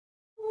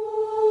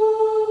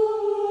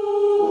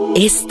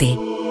Este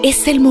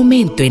es el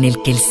momento en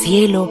el que el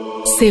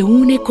cielo se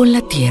une con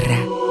la tierra.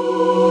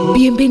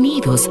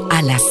 Bienvenidos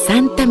a la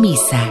Santa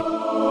Misa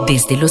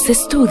desde los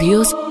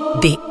estudios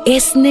de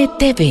ESNE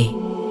TV.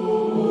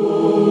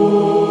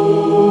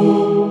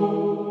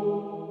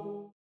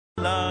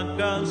 La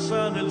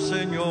casa del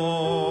Señor,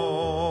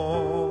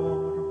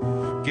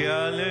 qué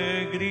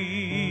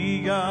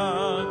alegría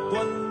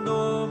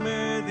cuando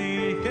me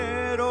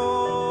dijeron,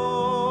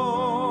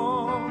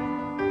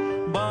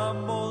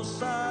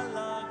 vamos a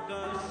la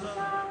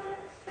casa.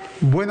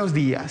 Buenos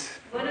días.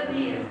 Buenos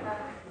días.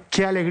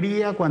 Qué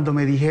alegría cuando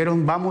me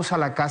dijeron, vamos a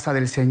la casa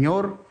del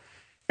Señor.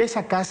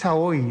 Esa casa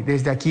hoy,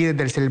 desde aquí,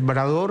 desde el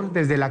celebrador,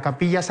 desde la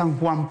capilla San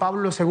Juan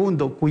Pablo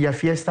II, cuya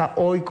fiesta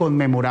hoy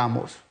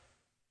conmemoramos.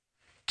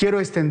 Quiero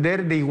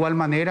extender de igual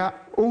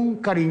manera un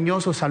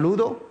cariñoso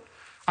saludo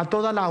a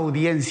toda la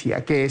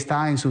audiencia que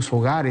está en sus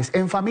hogares,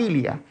 en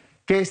familia,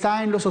 que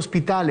está en los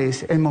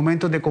hospitales, en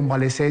momentos de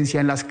convalecencia,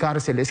 en las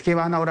cárceles, que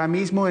van ahora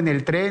mismo en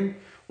el tren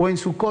o en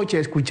su coche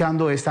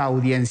escuchando esta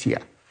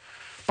audiencia.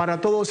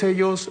 Para todos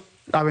ellos,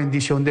 la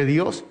bendición de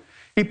Dios.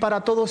 Y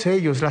para todos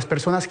ellos, las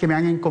personas que me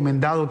han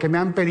encomendado, que me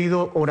han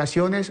pedido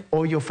oraciones,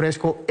 hoy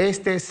ofrezco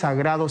este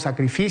sagrado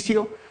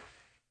sacrificio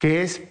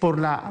que es por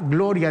la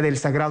gloria del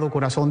Sagrado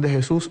Corazón de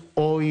Jesús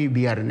hoy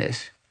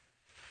viernes.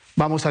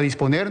 Vamos a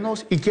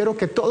disponernos y quiero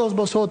que todos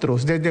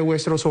vosotros, desde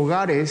vuestros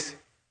hogares,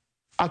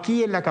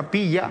 aquí en la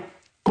capilla,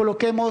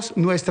 coloquemos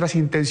nuestras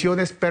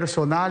intenciones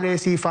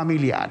personales y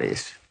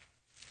familiares.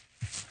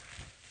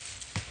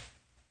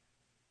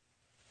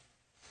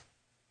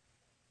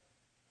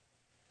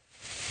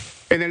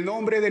 En el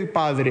nombre del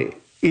Padre,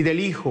 y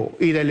del Hijo,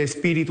 y del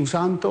Espíritu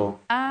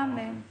Santo.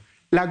 Amén.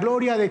 La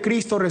gloria de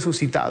Cristo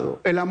resucitado,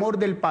 el amor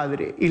del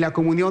Padre y la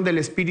comunión del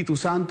Espíritu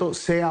Santo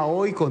sea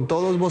hoy con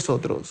todos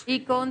vosotros.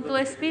 Y con tu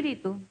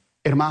espíritu.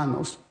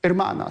 Hermanos,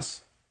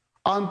 hermanas,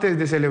 antes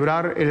de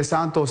celebrar el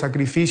santo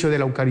sacrificio de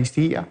la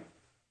Eucaristía,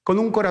 con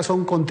un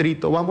corazón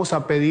contrito vamos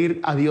a pedir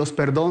a Dios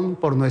perdón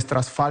por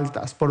nuestras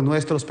faltas, por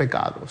nuestros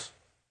pecados.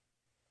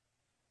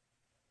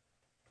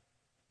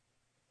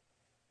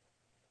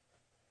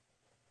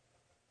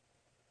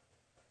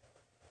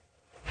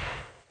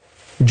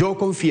 Yo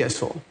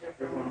confieso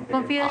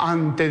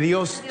ante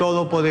Dios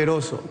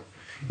Todopoderoso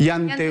y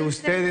ante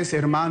ustedes,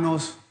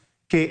 hermanos,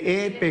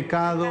 que he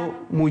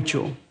pecado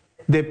mucho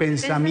de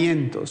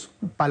pensamientos,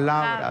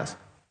 palabras,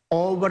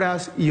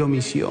 obras y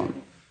omisión.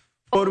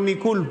 Por mi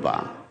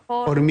culpa,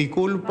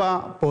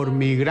 por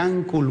mi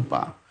gran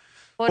culpa.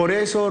 Por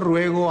eso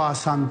ruego a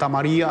Santa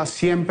María,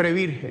 siempre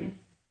Virgen,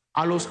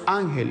 a los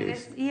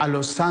ángeles, a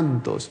los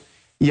santos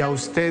y a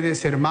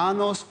ustedes,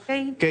 hermanos,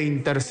 que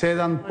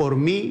intercedan por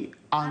mí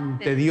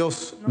ante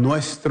Dios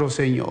nuestro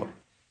Señor.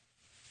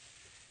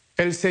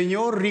 El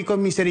Señor, rico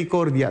en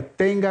misericordia,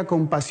 tenga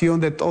compasión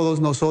de todos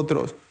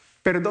nosotros,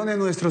 perdone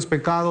nuestros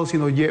pecados y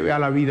nos lleve a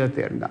la vida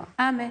eterna.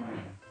 Amén.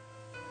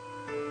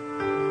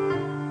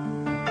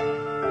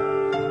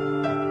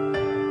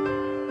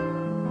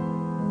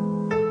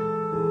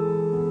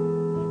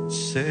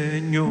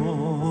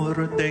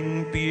 Señor,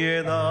 ten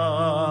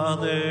piedad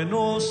de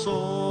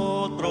nosotros.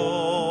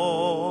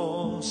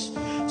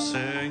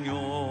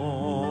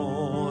 Señor,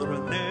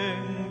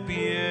 ten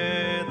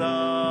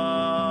piedad.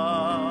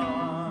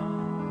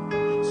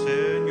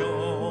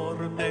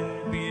 Señor, ten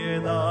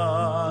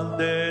piedad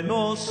de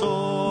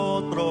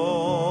nosotros.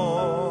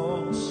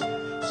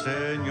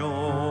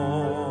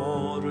 Señor,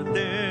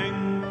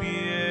 ten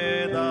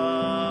piedad.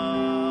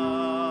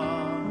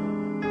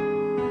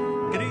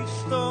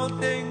 Cristo,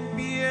 ten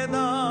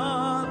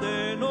piedad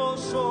de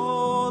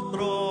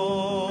nosotros.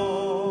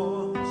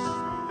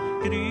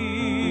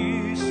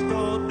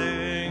 Cristo,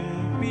 ten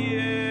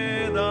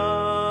piedad.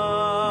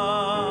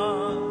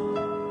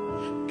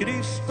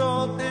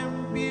 Cristo, ten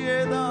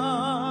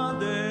piedad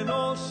de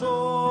nosotros.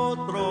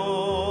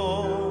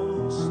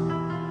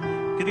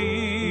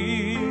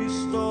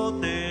 Cristo,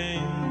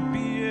 ten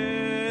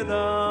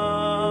piedad.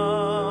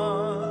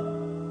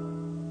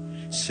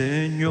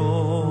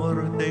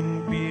 Señor,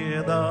 ten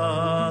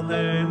piedad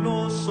de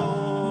nosotros.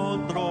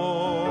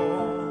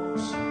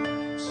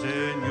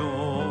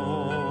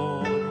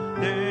 Señor,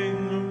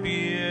 ten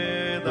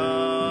piedad.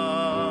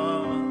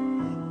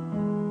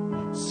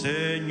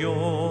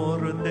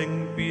 Señor,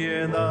 ten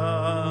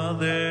piedad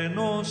de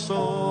nosotros.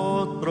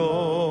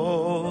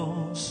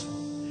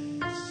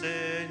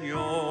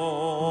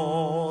 Señor,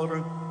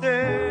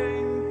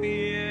 ten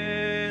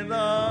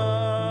piedad.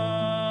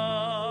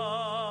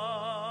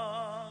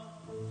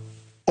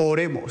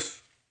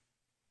 Oremos.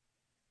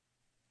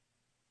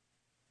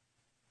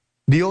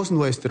 Dios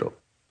nuestro,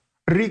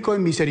 rico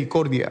en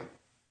misericordia,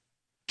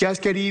 que has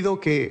querido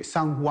que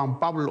San Juan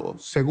Pablo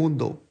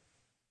II,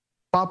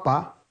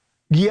 Papa,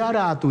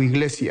 guiara a tu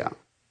Iglesia.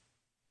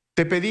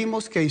 Te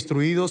pedimos que,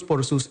 instruidos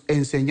por sus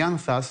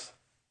enseñanzas,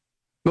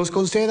 nos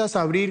concedas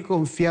abrir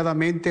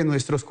confiadamente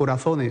nuestros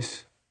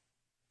corazones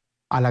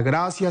a la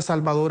gracia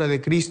salvadora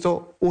de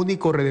Cristo,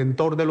 único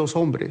Redentor de los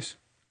hombres,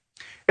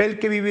 el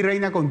que vive y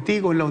reina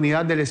contigo en la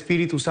unidad del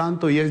Espíritu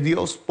Santo y es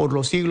Dios por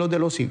los siglos de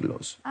los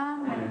siglos.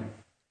 Amén.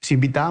 Les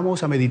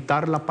invitamos a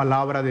meditar la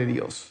palabra de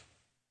Dios.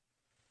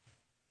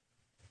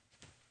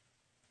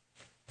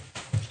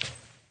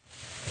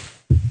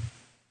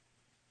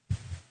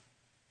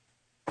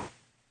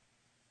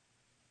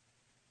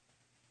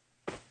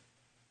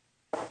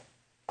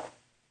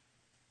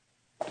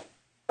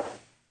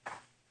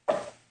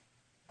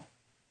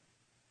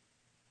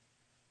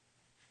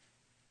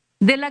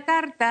 De la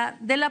carta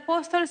del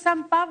apóstol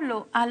San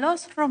Pablo a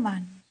los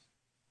romanos.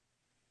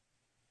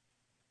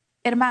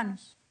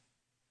 Hermanos,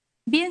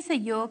 bien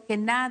sé yo que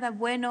nada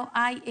bueno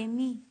hay en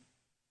mí,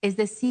 es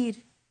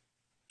decir,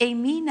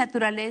 en mi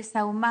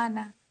naturaleza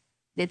humana,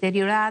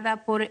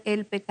 deteriorada por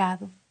el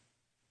pecado.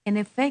 En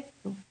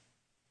efecto,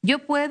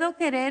 yo puedo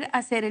querer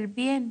hacer el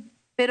bien,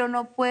 pero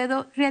no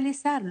puedo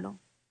realizarlo,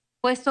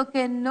 puesto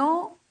que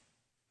no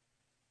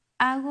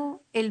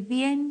hago el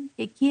bien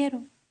que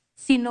quiero,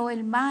 sino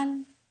el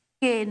mal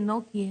que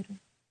no quiero.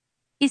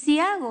 Y si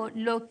hago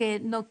lo que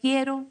no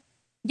quiero,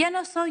 ya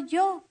no soy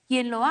yo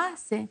quien lo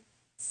hace,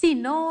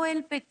 sino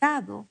el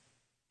pecado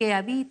que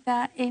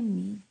habita en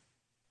mí.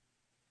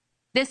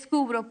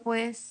 Descubro,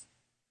 pues,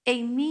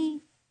 en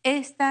mí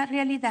esta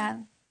realidad.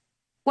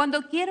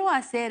 Cuando quiero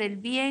hacer el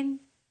bien,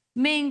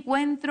 me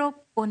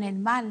encuentro con el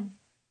mal.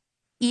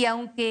 Y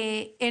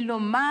aunque en lo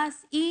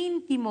más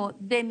íntimo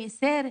de mi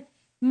ser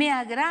me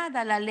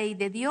agrada la ley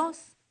de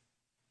Dios,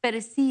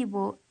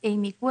 percibo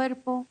en mi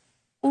cuerpo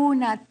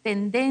una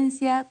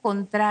tendencia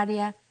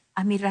contraria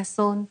a mi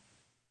razón,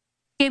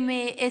 que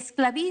me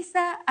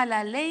esclaviza a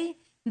la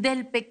ley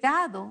del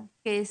pecado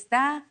que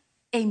está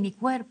en mi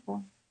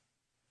cuerpo.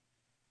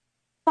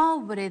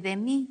 Pobre de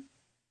mí,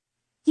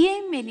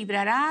 ¿quién me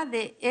librará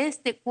de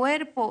este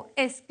cuerpo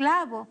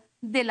esclavo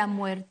de la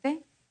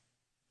muerte?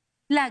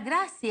 La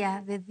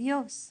gracia de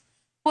Dios,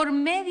 por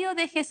medio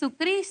de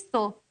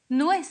Jesucristo,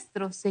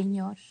 nuestro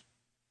Señor.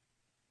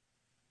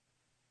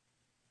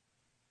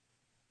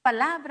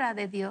 Palabra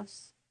de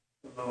Dios.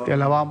 Te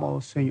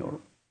alabamos,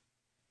 Señor.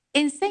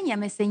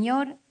 Enséñame,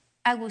 Señor,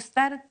 a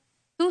gustar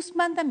tus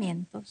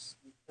mandamientos.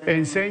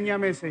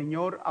 Enséñame,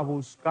 Señor, a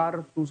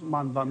buscar tus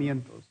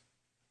mandamientos.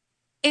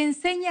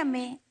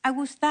 Enséñame a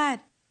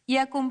gustar y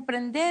a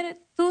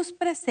comprender tus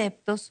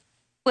preceptos,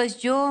 pues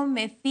yo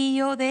me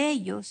fío de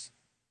ellos.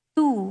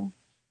 Tú,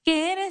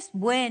 que eres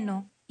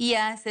bueno y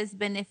haces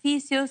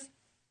beneficios,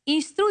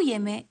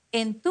 instrúyeme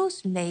en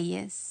tus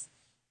leyes.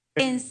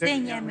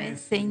 Enséñame,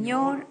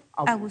 Señor,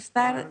 a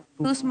gustar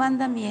tus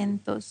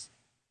mandamientos.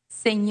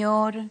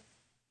 Señor,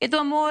 que tu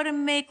amor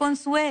me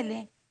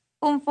consuele,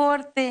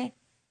 conforte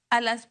a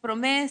las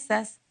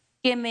promesas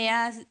que me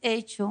has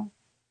hecho.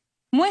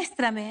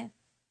 Muéstrame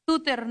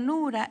tu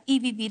ternura y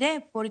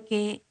viviré,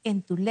 porque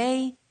en tu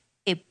ley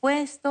he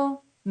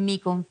puesto mi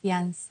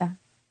confianza.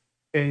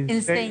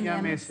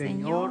 Enséñame,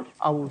 Señor,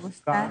 a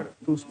buscar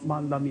tus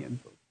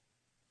mandamientos.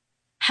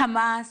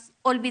 Jamás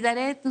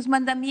olvidaré tus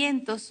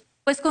mandamientos,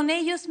 pues con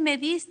ellos me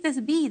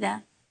distes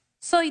vida.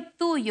 Soy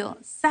tuyo,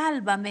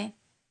 sálvame,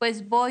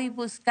 pues voy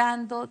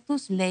buscando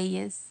tus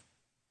leyes.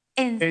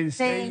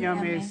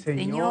 Enséñame,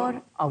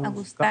 Señor, a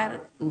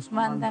buscar tus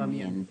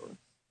mandamientos.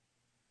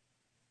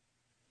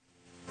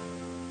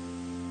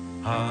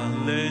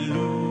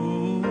 Aleluya,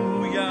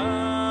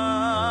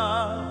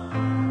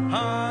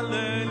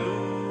 aleluya,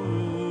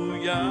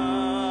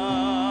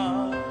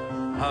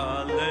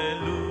 aleluya,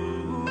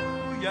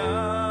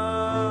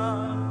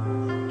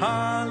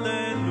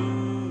 aleluya.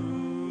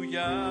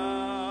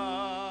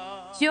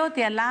 Yo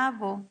te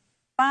alabo,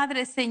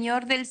 Padre,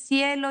 Señor del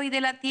cielo y de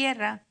la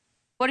tierra,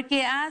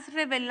 porque has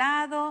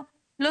revelado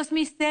los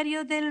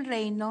misterios del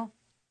reino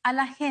a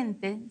la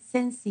gente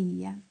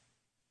sencilla.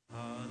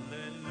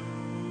 Aleluya,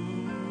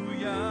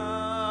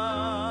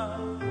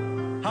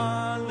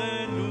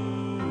 aleluya,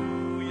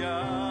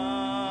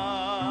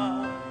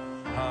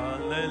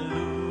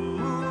 aleluya,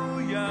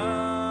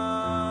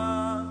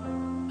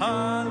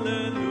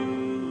 aleluya.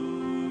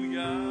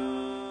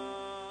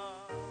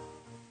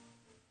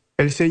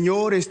 El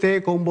Señor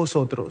esté con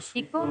vosotros.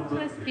 Y con tu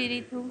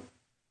espíritu.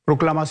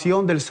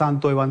 Proclamación del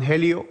Santo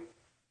Evangelio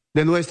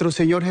de nuestro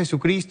Señor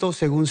Jesucristo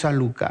según San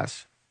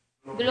Lucas.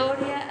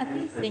 Gloria a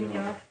ti,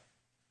 Señor.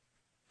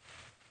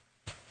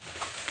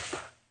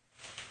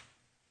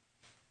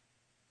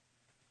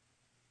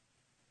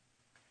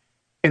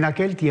 En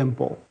aquel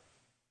tiempo,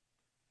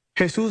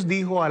 Jesús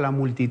dijo a la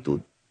multitud: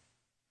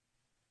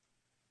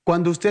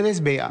 cuando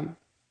ustedes vean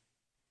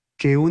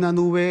que una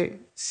nube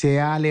se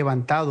ha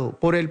levantado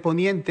por el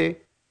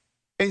poniente,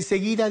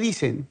 enseguida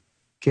dicen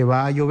que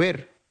va a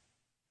llover.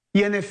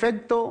 Y en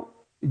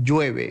efecto,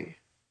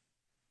 llueve.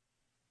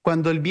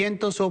 Cuando el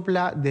viento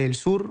sopla del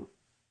sur,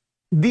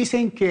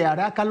 dicen que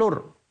hará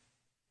calor.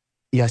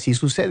 Y así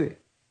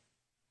sucede.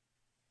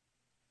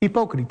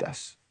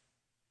 Hipócritas,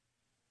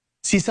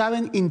 si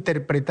saben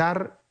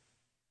interpretar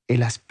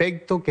el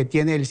aspecto que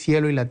tiene el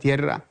cielo y la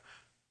tierra,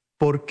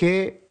 ¿por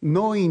qué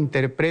no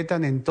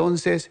interpretan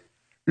entonces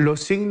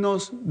los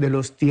signos de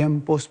los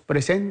tiempos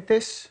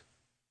presentes?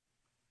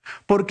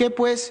 ¿Por qué,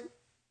 pues,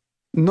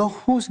 no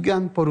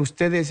juzgan por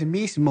ustedes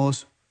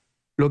mismos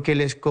lo que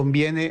les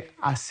conviene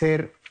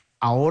hacer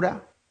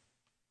ahora?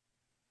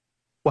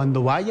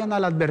 Cuando vayan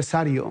al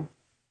adversario,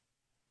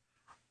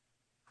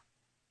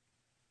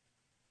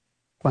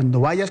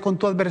 cuando vayas con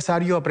tu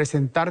adversario a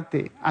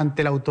presentarte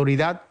ante la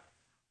autoridad,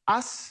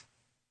 haz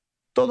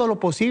todo lo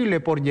posible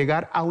por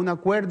llegar a un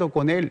acuerdo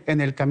con él en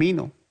el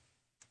camino,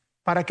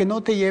 para que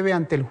no te lleve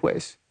ante el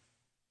juez.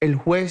 El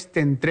juez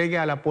te entregue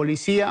a la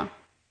policía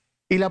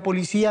y la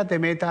policía te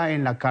meta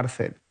en la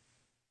cárcel.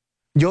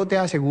 Yo te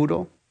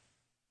aseguro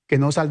que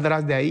no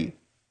saldrás de ahí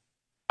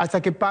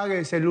hasta que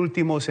pagues el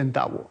último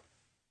centavo.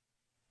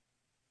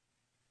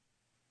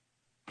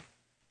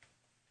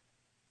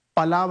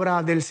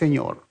 Palabra del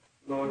Señor.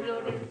 Gloria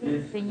a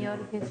ti,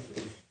 Señor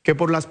Jesús. Que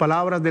por las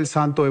palabras del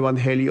Santo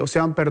Evangelio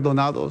sean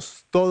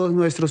perdonados todos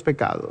nuestros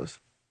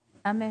pecados.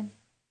 Amén.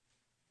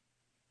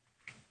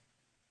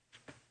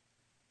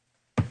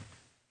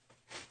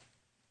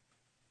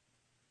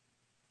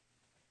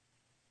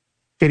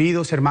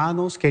 Queridos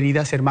hermanos,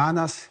 queridas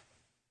hermanas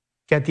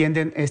que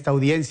atienden esta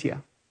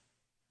audiencia,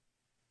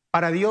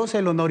 para Dios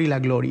el honor y la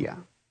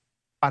gloria,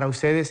 para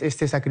ustedes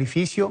este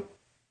sacrificio,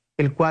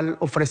 el cual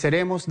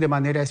ofreceremos de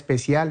manera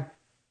especial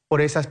por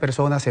esas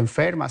personas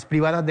enfermas,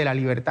 privadas de la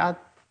libertad,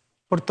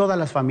 por todas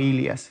las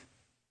familias.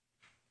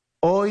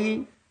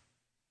 Hoy,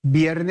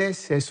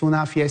 viernes, es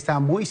una fiesta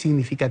muy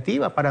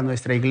significativa para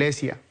nuestra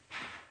iglesia.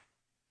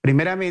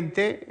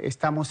 Primeramente,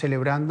 estamos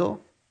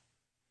celebrando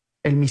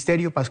el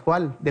misterio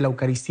pascual de la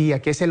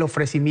Eucaristía, que es el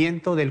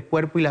ofrecimiento del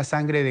cuerpo y la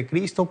sangre de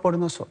Cristo por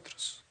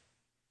nosotros.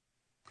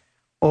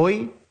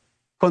 Hoy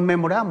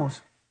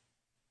conmemoramos,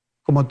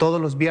 como todos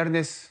los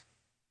viernes,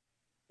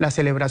 la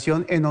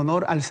celebración en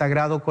honor al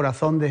Sagrado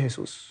Corazón de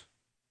Jesús.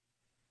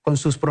 Con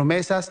sus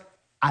promesas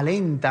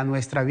alenta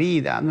nuestra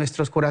vida,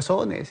 nuestros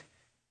corazones,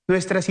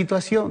 nuestras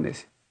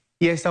situaciones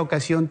y esta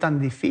ocasión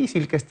tan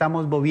difícil que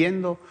estamos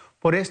viviendo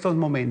por estos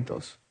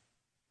momentos.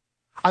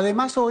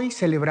 Además, hoy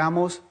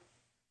celebramos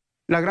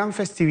la gran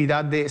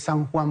festividad de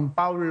San Juan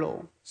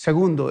Pablo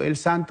II, el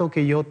santo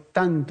que yo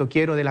tanto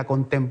quiero de la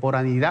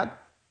contemporaneidad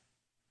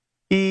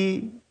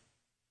y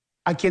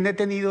a quien he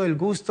tenido el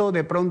gusto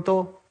de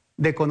pronto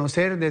de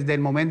conocer desde el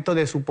momento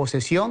de su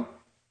posesión,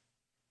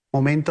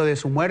 momento de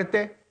su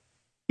muerte,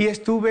 y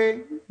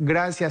estuve,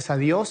 gracias a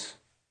Dios,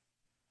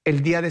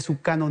 el día de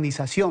su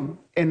canonización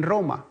en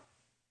Roma,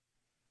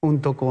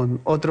 junto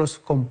con otros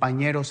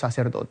compañeros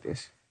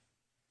sacerdotes.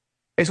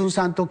 Es un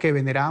santo que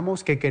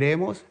veneramos, que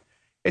queremos.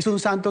 Es un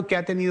santo que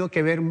ha tenido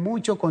que ver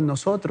mucho con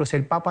nosotros,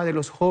 el Papa de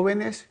los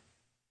jóvenes,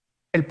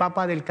 el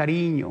Papa del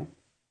cariño,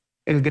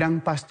 el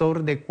gran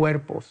pastor de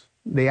cuerpos,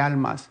 de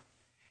almas,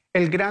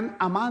 el gran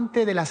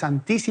amante de la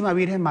Santísima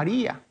Virgen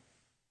María,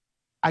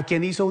 a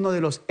quien hizo uno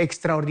de los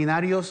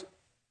extraordinarios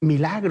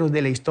milagros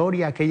de la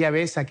historia aquella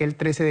vez, aquel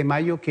 13 de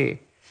mayo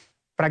que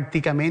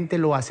prácticamente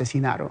lo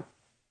asesinaron.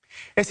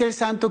 Es el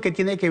santo que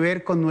tiene que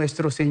ver con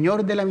nuestro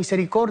Señor de la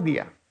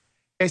Misericordia.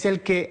 Es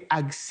el que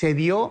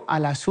accedió a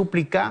la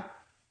súplica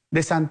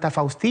de Santa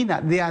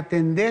Faustina de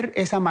atender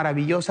esa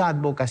maravillosa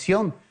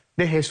advocación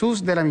de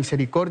Jesús de la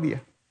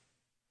Misericordia,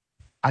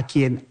 a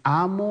quien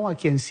amo, a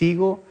quien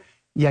sigo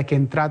y a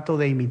quien trato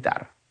de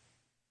imitar.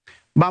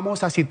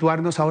 Vamos a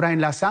situarnos ahora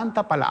en la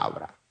Santa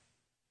Palabra,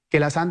 que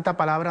la Santa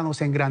Palabra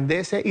nos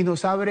engrandece y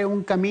nos abre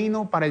un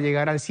camino para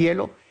llegar al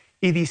cielo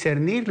y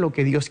discernir lo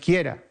que Dios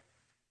quiera.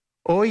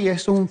 Hoy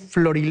es un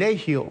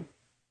florilegio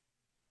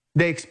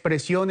de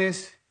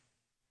expresiones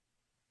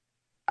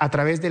a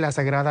través de la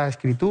Sagrada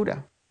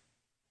Escritura.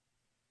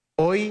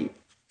 Hoy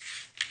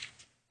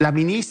la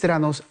ministra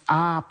nos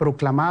ha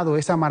proclamado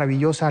esa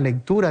maravillosa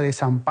lectura de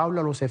San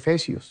Pablo a los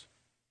Efesios.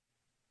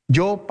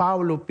 Yo,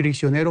 Pablo,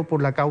 prisionero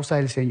por la causa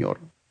del Señor.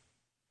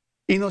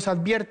 Y nos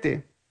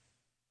advierte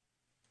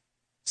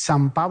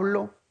San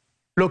Pablo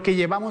lo que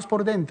llevamos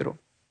por dentro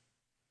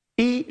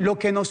y lo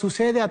que nos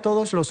sucede a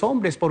todos los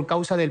hombres por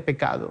causa del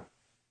pecado.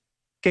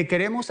 Que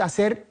queremos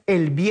hacer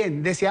el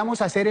bien,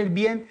 deseamos hacer el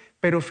bien,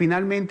 pero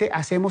finalmente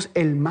hacemos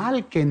el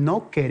mal que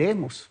no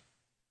queremos.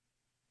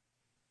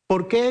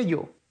 ¿Por qué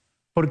ello?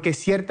 Porque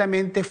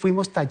ciertamente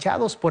fuimos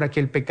tachados por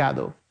aquel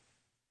pecado.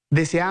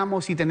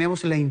 Deseamos y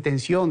tenemos la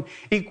intención.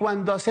 Y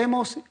cuando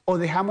hacemos o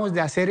dejamos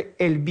de hacer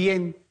el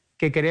bien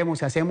que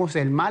queremos y hacemos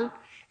el mal,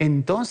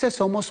 entonces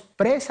somos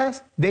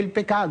presas del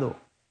pecado,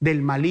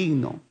 del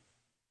maligno.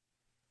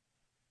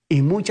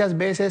 Y muchas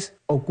veces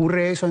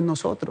ocurre eso en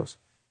nosotros.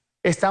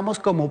 Estamos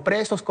como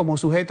presos, como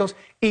sujetos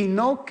y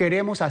no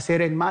queremos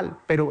hacer el mal,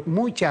 pero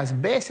muchas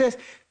veces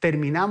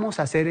terminamos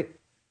a hacer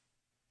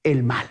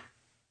el mal.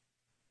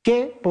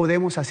 ¿Qué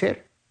podemos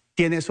hacer?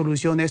 ¿Tiene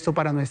solución esto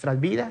para nuestras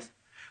vidas?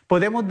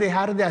 ¿Podemos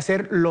dejar de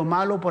hacer lo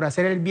malo por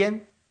hacer el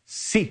bien?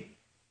 Sí,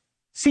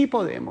 sí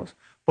podemos,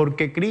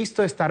 porque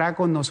Cristo estará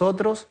con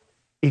nosotros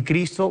y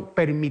Cristo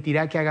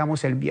permitirá que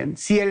hagamos el bien.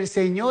 Si el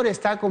Señor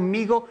está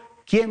conmigo,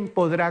 ¿quién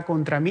podrá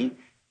contra mí?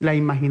 ¿La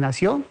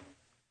imaginación?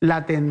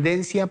 ¿La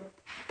tendencia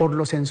por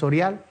lo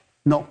sensorial?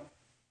 No.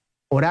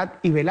 Orad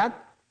y velad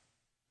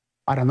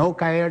para no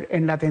caer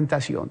en la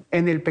tentación,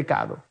 en el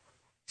pecado.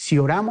 Si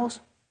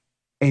oramos,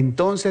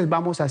 entonces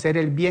vamos a hacer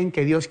el bien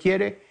que Dios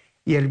quiere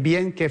y el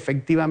bien que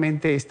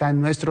efectivamente está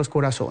en nuestros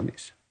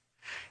corazones.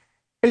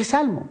 El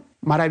Salmo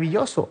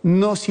maravilloso,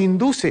 nos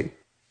induce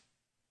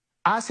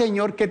a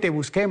Señor que te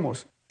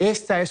busquemos.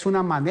 Esta es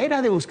una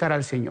manera de buscar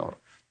al Señor.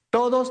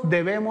 Todos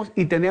debemos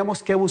y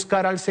tenemos que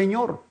buscar al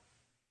Señor.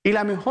 Y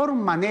la mejor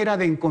manera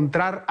de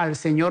encontrar al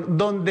Señor,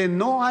 donde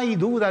no hay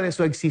duda de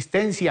su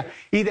existencia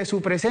y de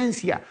su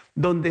presencia,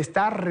 donde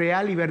está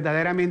real y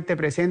verdaderamente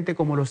presente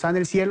como lo está en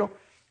el cielo,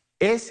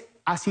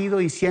 ha sido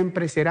y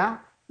siempre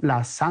será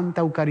la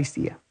Santa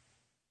Eucaristía.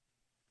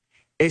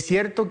 Es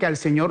cierto que al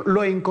Señor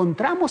lo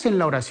encontramos en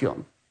la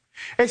oración.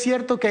 Es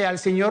cierto que al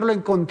Señor lo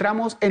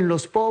encontramos en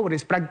los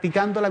pobres,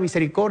 practicando la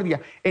misericordia,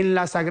 en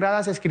las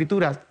Sagradas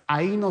Escrituras.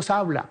 Ahí nos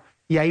habla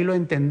y ahí lo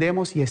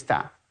entendemos y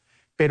está.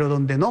 Pero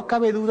donde no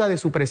cabe duda de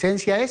su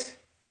presencia es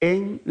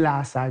en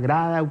la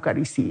Sagrada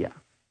Eucaristía,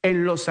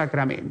 en los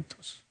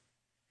sacramentos.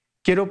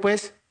 Quiero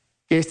pues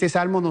que este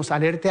salmo nos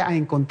alerte a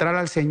encontrar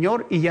al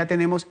Señor y ya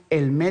tenemos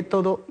el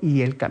método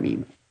y el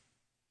camino.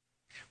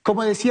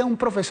 Como decía un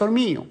profesor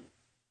mío,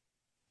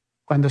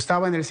 cuando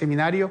estaba en el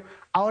seminario,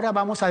 ahora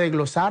vamos a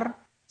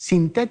desglosar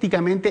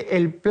sintéticamente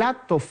el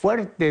plato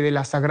fuerte de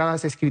las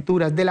Sagradas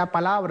Escrituras, de la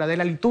palabra, de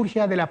la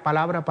liturgia de la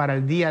palabra para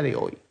el día de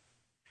hoy.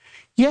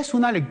 Y es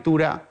una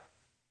lectura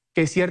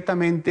que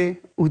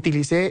ciertamente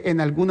utilicé en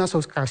algunas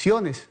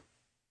ocasiones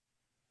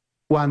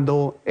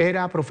cuando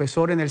era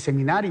profesor en el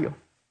seminario.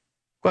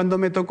 Cuando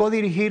me tocó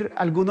dirigir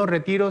algunos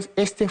retiros,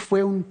 este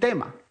fue un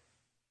tema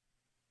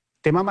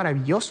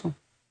maravilloso,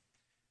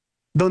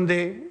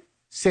 donde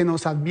se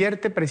nos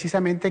advierte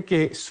precisamente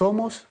que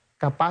somos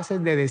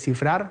capaces de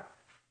descifrar,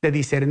 de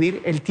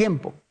discernir el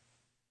tiempo.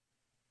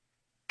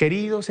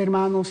 Queridos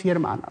hermanos y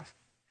hermanas,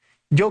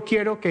 yo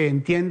quiero que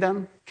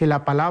entiendan que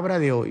la palabra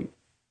de hoy,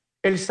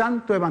 el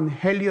Santo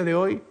Evangelio de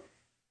hoy,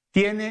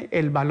 tiene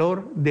el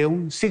valor de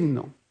un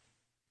signo.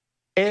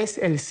 Es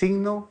el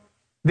signo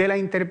de la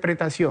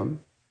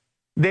interpretación,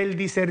 del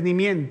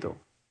discernimiento,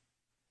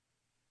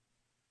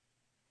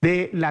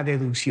 de la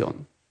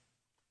deducción.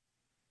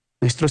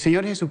 Nuestro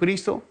Señor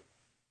Jesucristo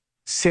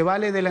se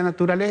vale de la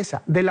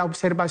naturaleza, de la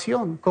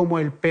observación, como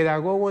el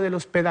pedagogo de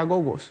los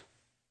pedagogos.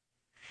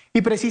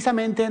 Y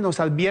precisamente nos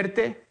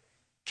advierte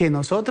que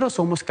nosotros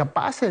somos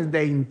capaces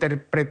de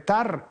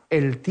interpretar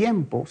el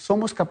tiempo,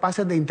 somos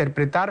capaces de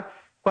interpretar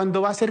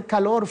cuando va a ser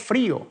calor,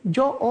 frío.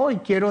 Yo hoy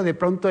quiero de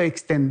pronto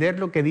extender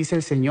lo que dice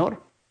el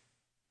Señor.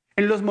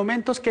 En los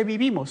momentos que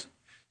vivimos,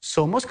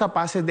 somos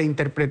capaces de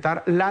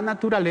interpretar la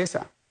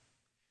naturaleza.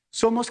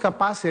 Somos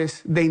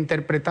capaces de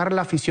interpretar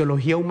la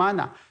fisiología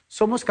humana,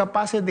 somos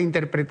capaces de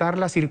interpretar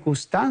la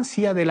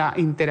circunstancia de la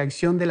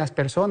interacción de las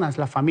personas,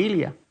 la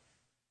familia.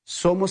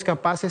 Somos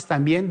capaces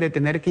también de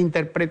tener que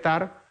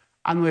interpretar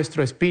a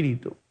nuestro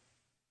espíritu.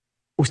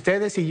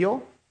 Ustedes y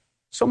yo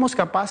somos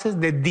capaces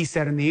de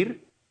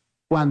discernir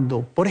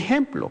cuando, por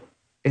ejemplo,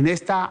 en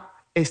esta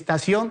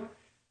estación,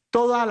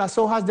 todas las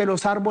hojas de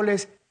los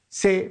árboles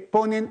se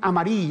ponen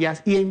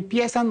amarillas y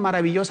empiezan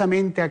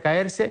maravillosamente a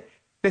caerse.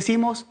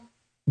 Decimos,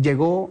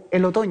 llegó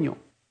el otoño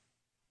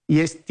y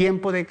es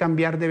tiempo de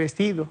cambiar de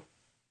vestido.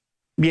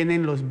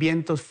 Vienen los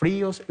vientos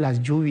fríos,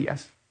 las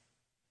lluvias.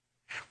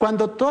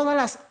 Cuando todas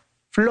las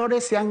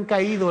flores se han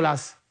caído,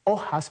 las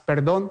hojas,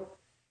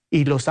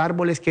 y los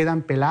árboles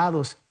quedan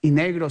pelados y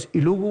negros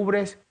y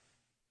lúgubres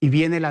y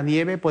viene la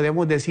nieve,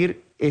 podemos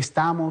decir,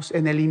 estamos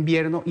en el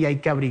invierno y hay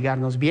que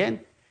abrigarnos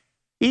bien.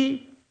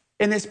 Y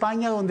en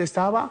España, donde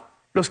estaba,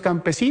 los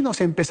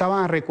campesinos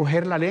empezaban a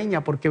recoger la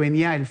leña porque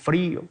venía el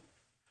frío.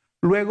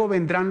 Luego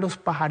vendrán los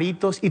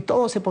pajaritos y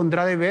todo se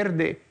pondrá de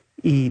verde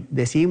y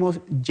decimos,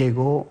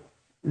 llegó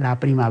la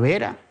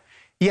primavera.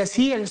 Y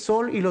así el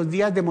sol y los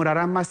días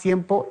demorarán más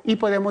tiempo y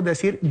podemos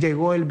decir,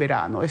 llegó el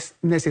verano. Es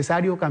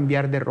necesario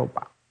cambiar de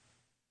ropa.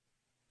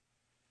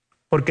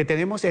 Porque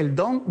tenemos el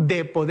don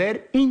de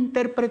poder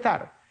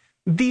interpretar,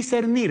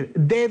 discernir,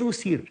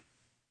 deducir.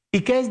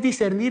 ¿Y qué es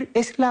discernir?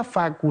 Es la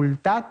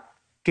facultad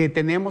que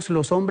tenemos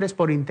los hombres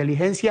por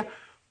inteligencia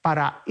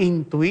para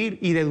intuir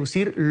y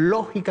deducir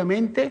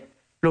lógicamente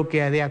lo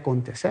que ha de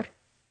acontecer.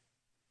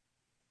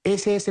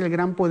 Ese es el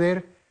gran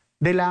poder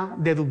de la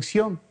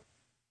deducción,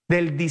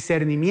 del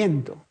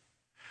discernimiento.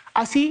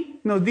 Así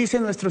nos dice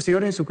nuestro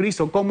Señor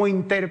Jesucristo, como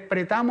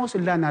interpretamos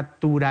la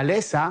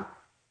naturaleza,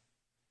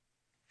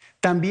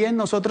 también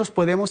nosotros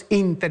podemos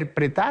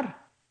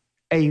interpretar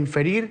e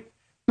inferir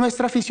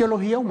nuestra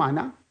fisiología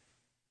humana.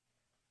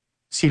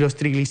 Si los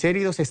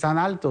triglicéridos están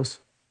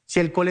altos, si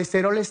el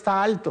colesterol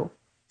está alto,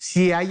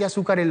 si hay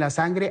azúcar en la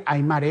sangre,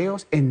 hay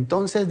mareos,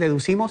 entonces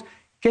deducimos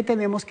que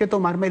tenemos que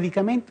tomar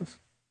medicamentos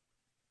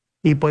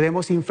y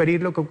podemos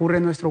inferir lo que ocurre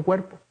en nuestro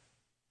cuerpo,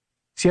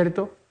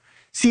 ¿cierto?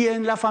 Si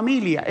en la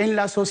familia, en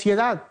la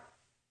sociedad,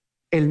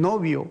 el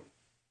novio,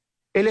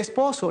 el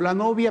esposo, la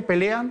novia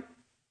pelean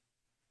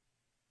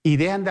y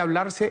dejan de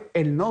hablarse,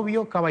 el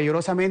novio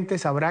caballerosamente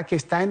sabrá que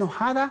está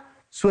enojada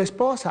su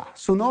esposa,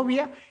 su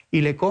novia,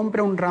 y le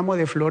compra un ramo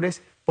de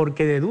flores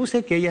porque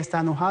deduce que ella está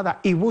enojada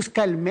y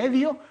busca el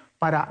medio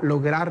para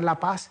lograr la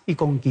paz y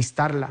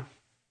conquistarla.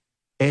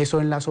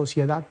 Eso en la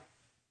sociedad,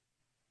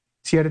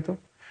 ¿cierto?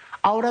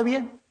 Ahora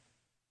bien,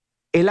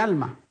 el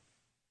alma.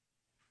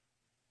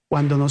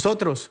 Cuando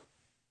nosotros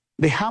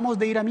dejamos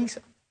de ir a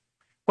misa,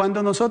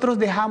 cuando nosotros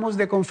dejamos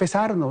de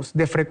confesarnos,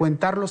 de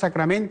frecuentar los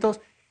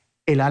sacramentos,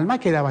 el alma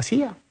queda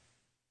vacía,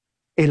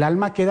 el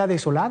alma queda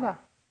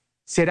desolada.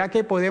 ¿Será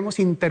que podemos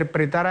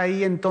interpretar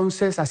ahí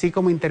entonces, así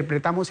como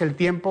interpretamos el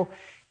tiempo,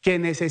 que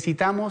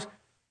necesitamos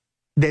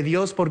de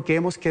Dios porque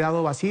hemos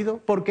quedado vacíos,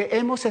 porque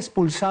hemos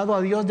expulsado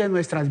a Dios de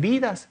nuestras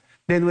vidas,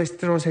 de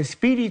nuestros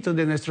espíritus,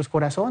 de nuestros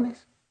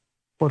corazones?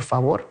 Por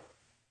favor,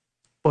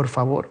 por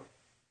favor.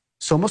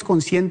 Somos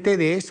conscientes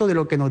de esto, de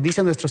lo que nos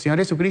dice nuestro Señor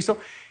Jesucristo.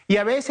 Y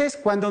a veces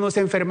cuando nos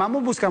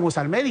enfermamos buscamos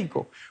al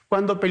médico.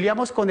 Cuando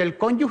peleamos con el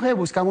cónyuge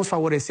buscamos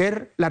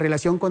favorecer la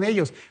relación con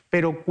ellos.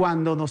 Pero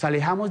cuando nos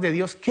alejamos de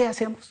Dios, ¿qué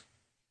hacemos?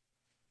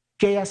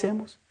 ¿Qué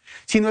hacemos?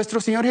 Si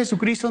nuestro Señor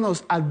Jesucristo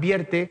nos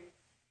advierte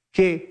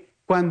que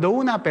cuando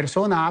una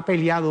persona ha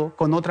peleado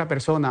con otra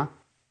persona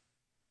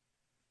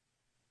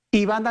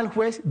y van al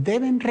juez,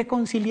 deben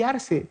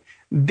reconciliarse,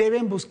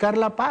 deben buscar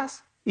la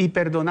paz y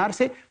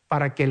perdonarse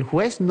para que el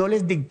juez no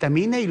les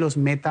dictamine y los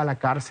meta a la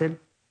cárcel.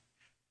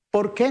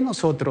 ¿Por qué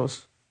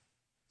nosotros,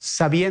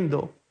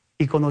 sabiendo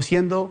y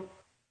conociendo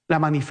la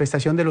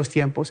manifestación de los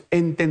tiempos,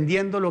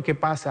 entendiendo lo que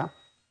pasa,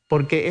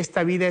 porque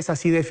esta vida es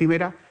así de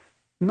efímera,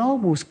 no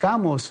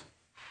buscamos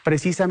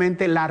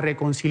precisamente la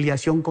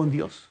reconciliación con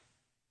Dios?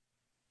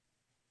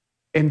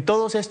 En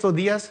todos estos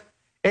días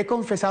he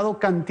confesado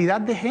cantidad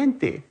de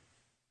gente,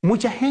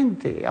 mucha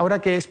gente,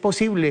 ahora que es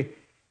posible,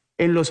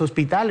 en los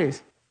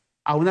hospitales.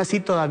 Aún así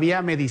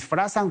todavía me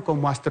disfrazan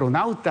como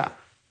astronauta,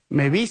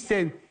 me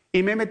visten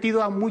y me he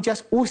metido a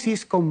muchas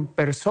UCIs con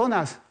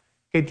personas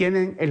que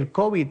tienen el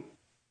COVID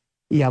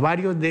y a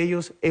varios de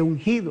ellos he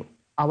ungido,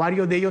 a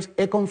varios de ellos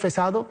he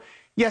confesado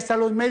y hasta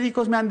los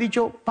médicos me han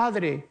dicho,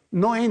 padre,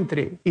 no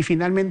entre. Y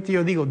finalmente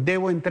yo digo,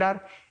 debo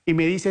entrar y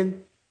me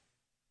dicen,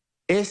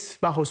 es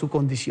bajo su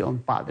condición,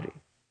 padre.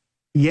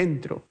 Y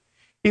entro.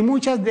 Y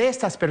muchas de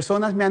estas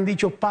personas me han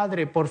dicho,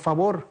 padre, por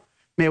favor,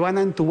 me van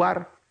a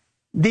entubar.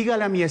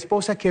 Dígale a mi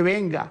esposa que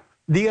venga,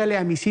 dígale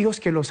a mis hijos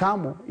que los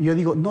amo. Y yo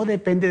digo, no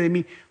depende de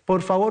mí.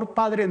 Por favor,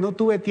 padre, no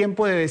tuve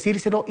tiempo de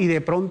decírselo y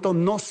de pronto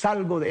no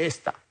salgo de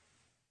esta.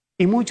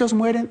 Y muchos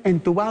mueren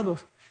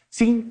entubados,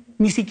 sin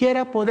ni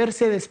siquiera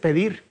poderse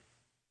despedir.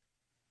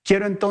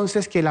 Quiero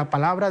entonces que la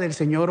palabra del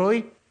Señor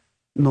hoy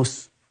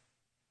nos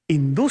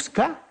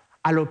induzca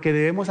a lo que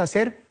debemos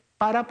hacer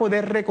para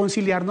poder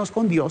reconciliarnos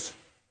con Dios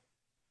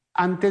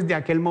antes de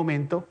aquel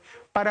momento,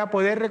 para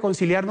poder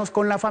reconciliarnos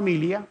con la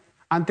familia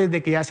antes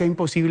de que ya sea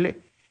imposible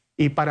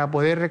y para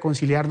poder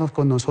reconciliarnos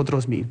con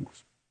nosotros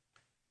mismos.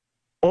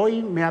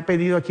 Hoy me ha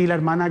pedido aquí la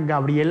hermana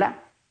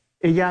Gabriela,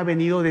 ella ha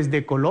venido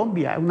desde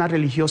Colombia, una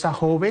religiosa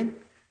joven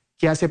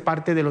que hace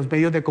parte de los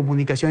medios de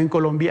comunicación en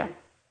Colombia,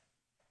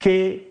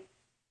 que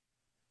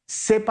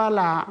sepa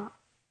la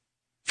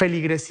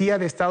feligresía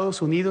de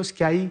Estados Unidos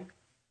que hay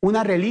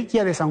una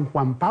reliquia de San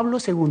Juan Pablo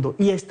II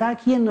y está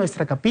aquí en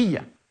nuestra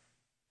capilla,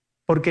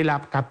 porque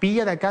la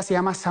capilla de acá se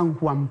llama San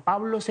Juan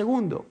Pablo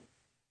II.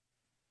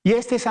 Y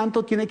este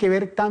santo tiene que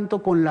ver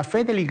tanto con la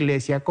fe de la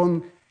iglesia,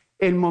 con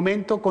el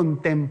momento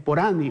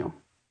contemporáneo,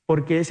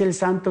 porque es el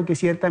santo que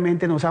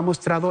ciertamente nos ha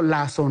mostrado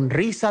la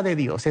sonrisa de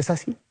Dios. ¿Es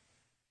así?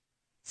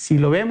 Si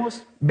lo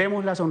vemos,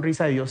 vemos la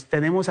sonrisa de Dios.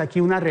 Tenemos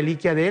aquí una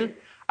reliquia de él.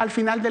 Al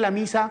final de la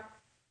misa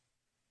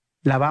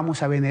la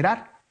vamos a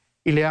venerar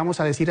y le vamos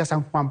a decir a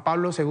San Juan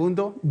Pablo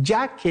II,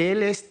 ya que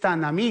él es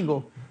tan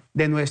amigo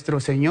de nuestro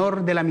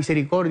Señor de la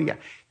Misericordia,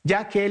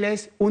 ya que él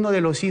es uno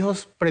de los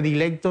hijos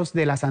predilectos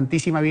de la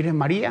Santísima Virgen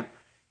María,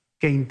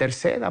 que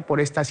interceda por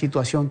esta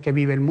situación que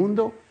vive el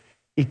mundo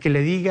y que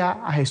le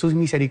diga a Jesús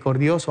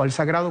misericordioso, al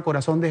Sagrado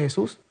Corazón de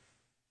Jesús,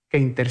 que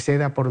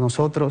interceda por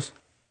nosotros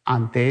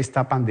ante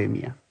esta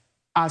pandemia.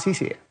 Así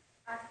sea.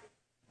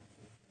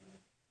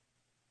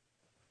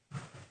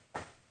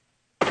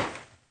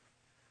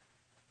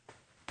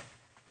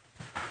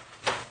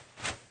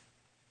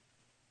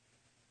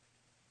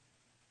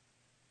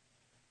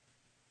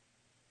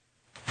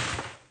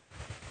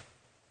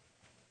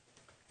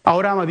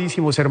 Ahora,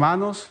 amadísimos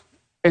hermanos,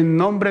 en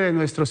nombre de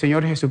nuestro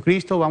Señor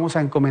Jesucristo vamos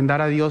a encomendar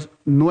a Dios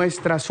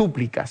nuestras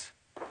súplicas.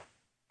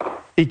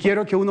 Y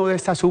quiero que una de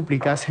estas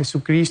súplicas,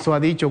 Jesucristo ha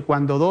dicho,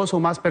 cuando dos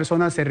o más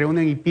personas se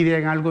reúnen y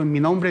piden algo en mi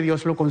nombre,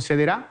 Dios lo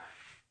concederá.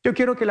 Yo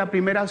quiero que la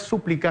primera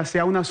súplica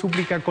sea una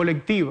súplica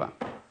colectiva.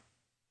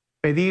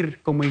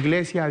 Pedir como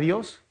iglesia a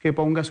Dios que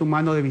ponga su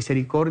mano de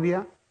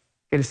misericordia,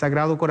 que el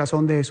Sagrado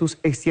Corazón de Jesús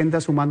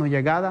extienda su mano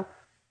llegada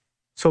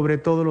sobre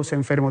todos los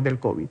enfermos del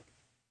COVID.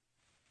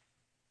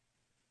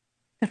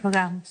 Te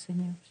rogamos,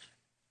 Señor.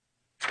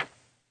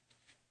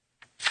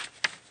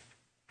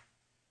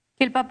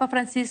 Que el Papa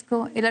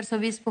Francisco, el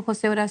Arzobispo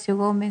José Horacio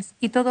Gómez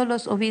y todos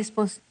los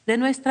obispos de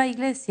nuestra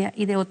iglesia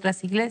y de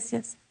otras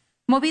iglesias,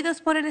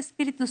 movidos por el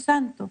Espíritu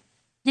Santo,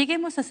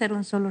 lleguemos a ser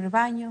un solo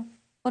rebaño,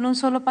 con un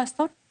solo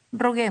pastor,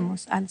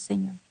 roguemos al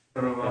Señor.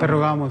 Te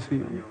rogamos,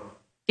 Señor.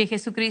 Que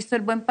Jesucristo,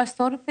 el buen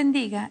pastor,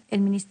 bendiga el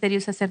ministerio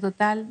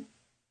sacerdotal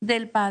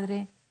del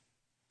Padre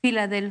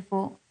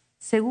Filadelfo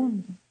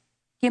II,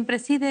 quien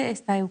preside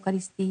esta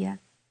Eucaristía,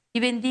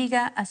 y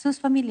bendiga a sus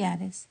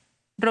familiares.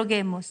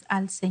 Roguemos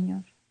al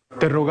Señor.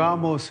 Te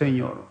rogamos,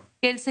 Señor.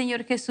 Que el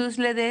Señor Jesús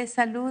le dé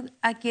salud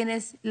a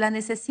quienes la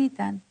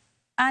necesitan.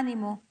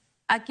 Ánimo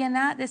a quien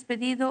ha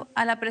despedido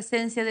a la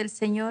presencia del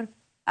Señor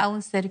a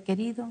un ser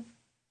querido,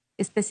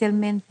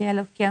 especialmente a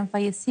los que han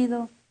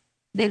fallecido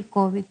del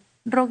COVID.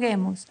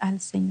 Roguemos al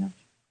Señor.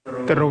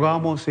 Te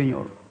rogamos,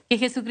 Señor. Que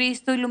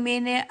Jesucristo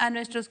ilumine a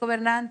nuestros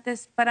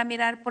gobernantes para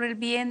mirar por el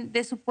bien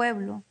de su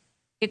pueblo.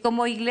 Que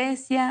como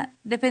iglesia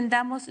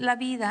defendamos la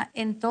vida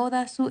en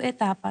todas sus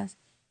etapas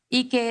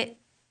y que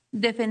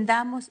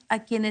defendamos a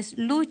quienes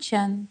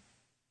luchan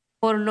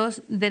por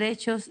los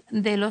derechos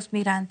de los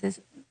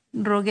migrantes.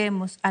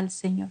 Roguemos al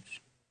Señor.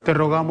 Te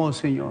rogamos,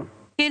 Señor.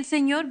 Que el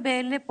Señor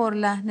vele por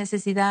las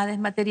necesidades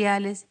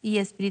materiales y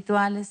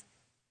espirituales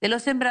de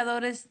los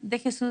sembradores de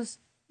Jesús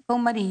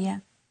con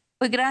María,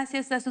 pues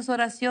gracias a sus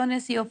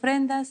oraciones y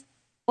ofrendas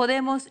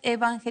podemos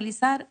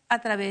evangelizar a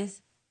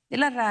través de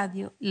la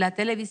radio, la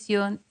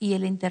televisión y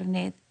el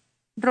internet.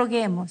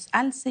 Roguemos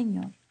al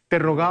Señor. Te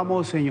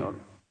rogamos, Señor.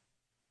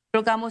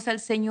 Rogamos al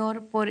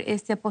Señor por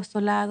este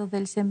apostolado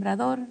del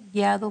Sembrador,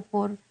 guiado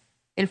por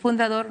el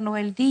fundador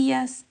Noel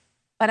Díaz,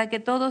 para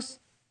que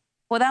todos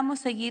podamos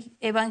seguir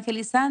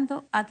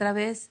evangelizando a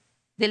través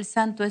del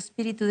Santo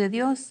Espíritu de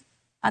Dios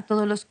a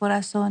todos los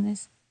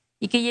corazones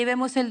y que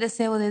llevemos el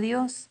deseo de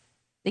Dios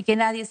de que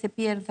nadie se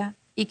pierda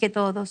y que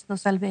todos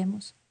nos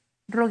salvemos.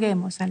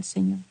 Roguemos al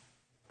Señor.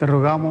 Te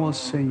rogamos,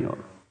 Señor.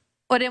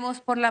 Oremos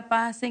por la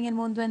paz en el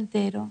mundo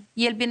entero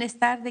y el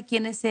bienestar de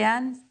quienes se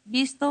han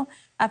visto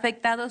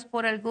afectados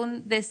por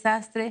algún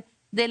desastre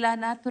de la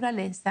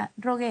naturaleza.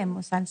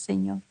 Roguemos al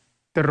Señor.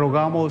 Te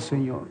rogamos,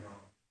 Señor.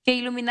 Que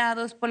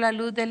iluminados por la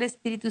luz del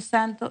Espíritu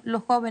Santo,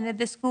 los jóvenes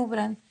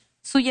descubran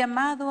su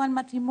llamado al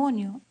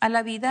matrimonio, a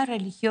la vida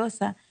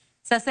religiosa,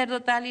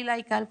 sacerdotal y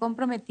laical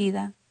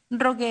comprometida.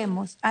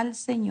 Roguemos al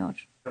Señor.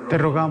 Te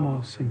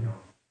rogamos, Señor.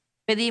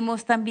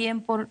 Pedimos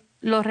también por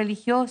los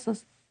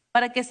religiosos,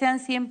 para que sean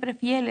siempre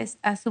fieles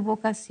a su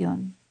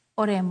vocación.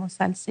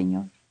 Oremos al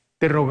Señor.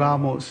 Te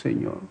rogamos,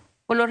 Señor.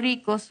 Por los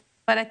ricos,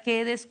 para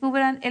que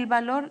descubran el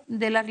valor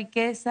de la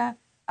riqueza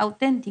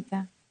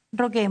auténtica.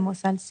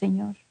 Roguemos al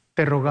Señor.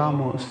 Te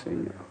rogamos,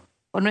 Señor.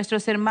 Por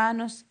nuestros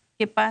hermanos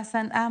que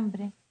pasan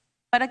hambre,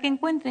 para que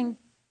encuentren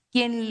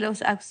quien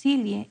los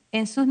auxilie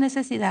en sus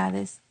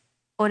necesidades.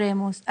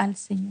 Oremos al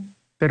Señor.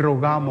 Te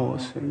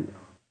rogamos, Señor.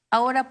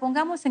 Ahora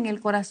pongamos en el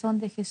corazón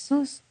de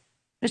Jesús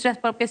nuestras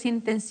propias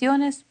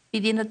intenciones,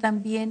 pidiendo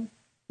también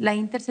la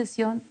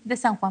intercesión de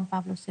San Juan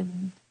Pablo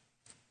II.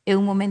 En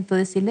un momento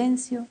de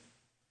silencio,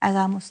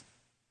 hagamos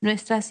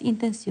nuestras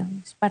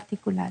intenciones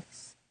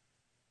particulares.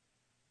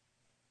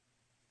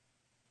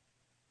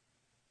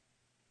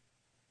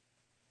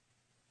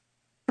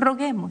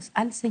 Roguemos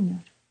al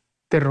Señor.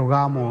 Te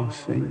rogamos,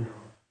 Señor.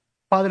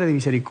 Padre de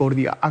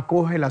misericordia,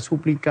 acoge las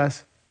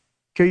súplicas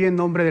que hoy en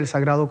nombre del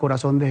Sagrado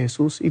Corazón de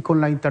Jesús y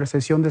con la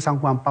intercesión de San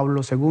Juan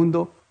Pablo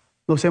II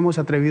nos hemos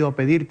atrevido a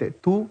pedirte,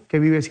 tú que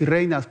vives y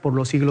reinas por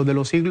los siglos de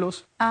los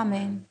siglos.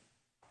 Amén.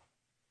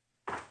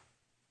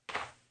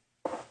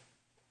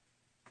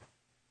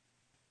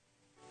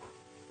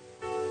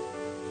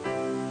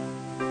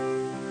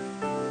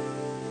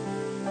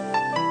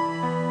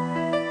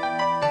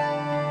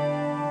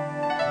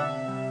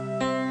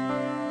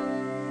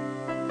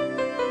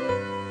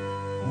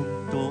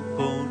 Junto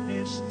con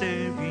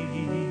este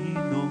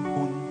vino,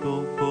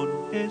 junto con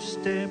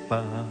este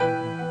pan,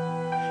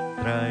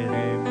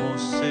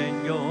 traeremos,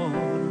 Señor,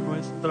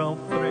 nuestra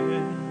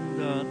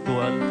ofrenda a tu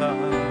altar,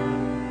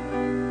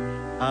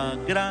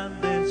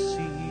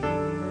 agradecido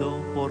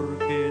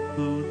porque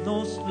tú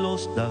nos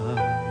los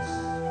das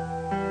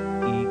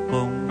y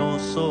con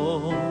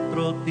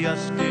nosotros te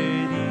has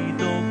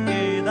querido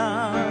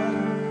quedar.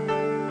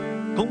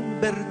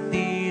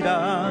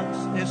 Convertirás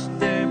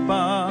este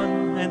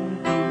pan en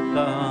tu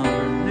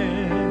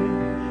carne,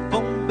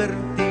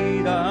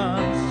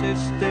 convertirás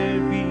este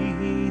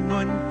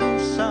vino en tu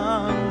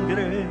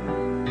sangre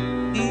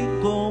y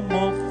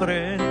como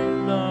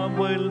ofrenda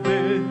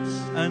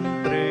vuelves a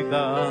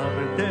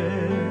entregarte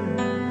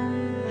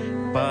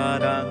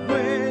para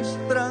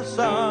nuestra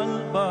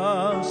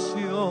salvación.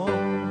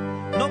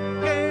 No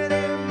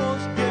queremos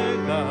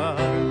llegar,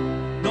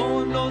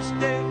 no nos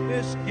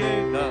dejes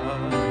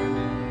llegar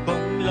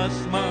con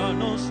las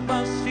manos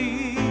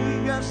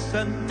vacías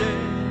ante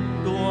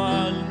tu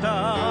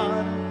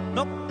altar.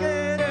 No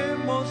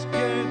queremos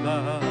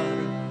llegar,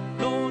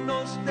 no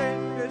nos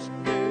dejes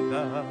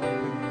llegar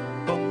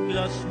con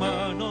las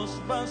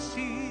manos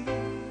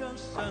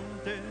vacías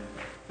ante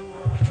tu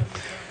altar.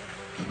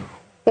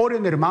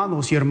 Oren,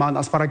 hermanos y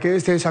hermanas, para que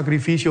este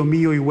sacrificio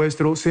mío y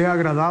vuestro sea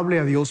agradable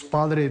a Dios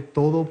Padre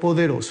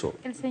Todopoderoso.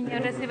 El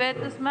Señor recibe de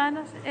tus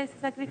manos este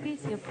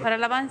sacrificio para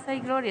alabanza y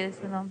gloria de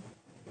su nombre,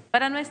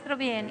 para nuestro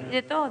bien y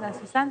de toda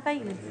su santa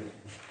iglesia.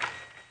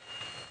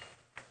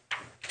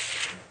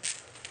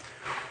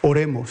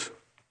 Oremos.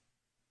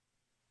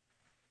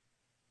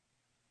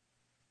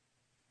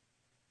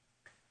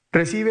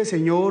 Recibe,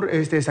 Señor,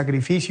 este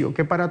sacrificio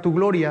que para tu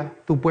gloria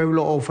tu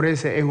pueblo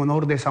ofrece en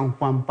honor de San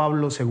Juan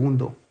Pablo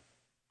II.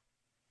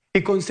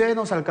 Y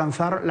concédenos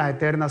alcanzar la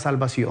eterna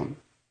salvación.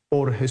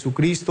 Por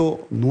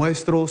Jesucristo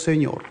nuestro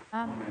Señor.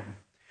 Amén.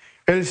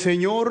 El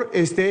Señor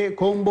esté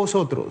con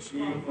vosotros.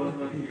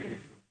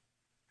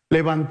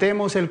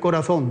 Levantemos el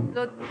corazón.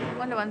 Lo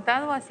hemos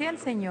levantado hacia el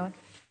Señor.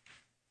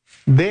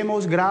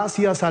 Demos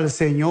gracias al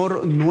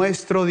Señor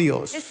nuestro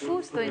Dios. Es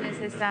justo y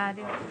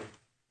necesario.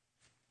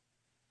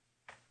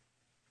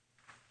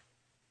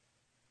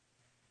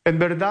 En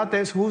verdad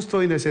es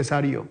justo y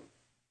necesario.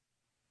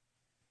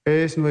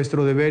 Es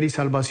nuestro deber y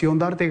salvación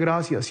darte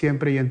gracias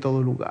siempre y en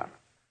todo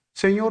lugar.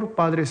 Señor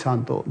Padre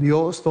Santo,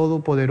 Dios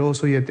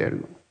Todopoderoso y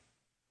Eterno,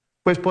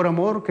 pues por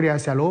amor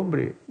creaste al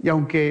hombre, y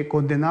aunque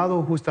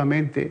condenado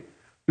justamente,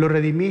 lo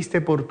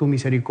redimiste por tu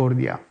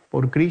misericordia,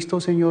 por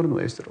Cristo Señor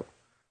nuestro.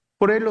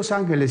 Por él los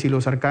ángeles y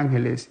los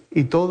arcángeles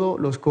y todos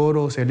los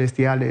coros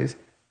celestiales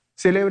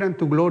celebran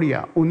tu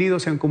gloria,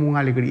 unidos en común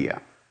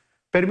alegría.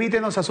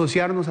 Permítenos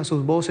asociarnos a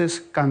sus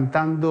voces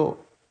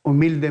cantando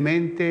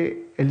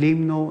humildemente el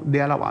himno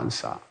de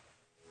alabanza.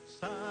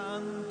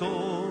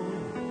 Santo,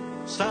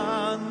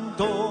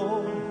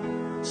 santo,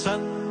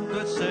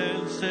 santo es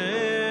el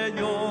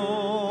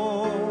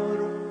Señor,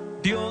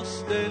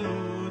 Dios del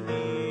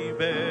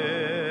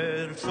universo.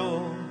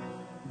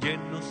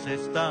 Llenos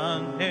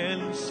están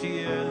el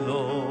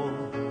cielo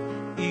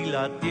y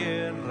la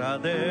tierra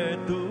de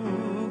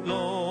tu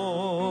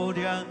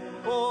gloria.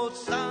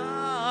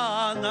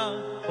 Hosana,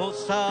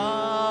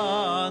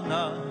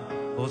 hosana,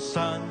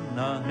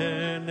 hosana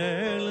en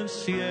el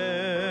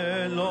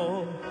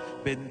cielo.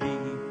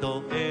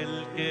 Bendito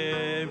el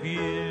que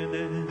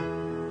viene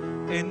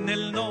en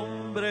el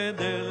nombre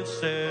del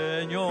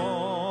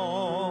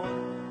Señor.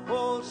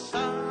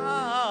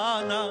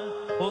 Hosana,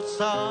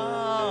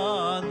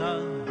 hosana,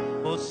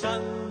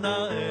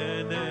 hosana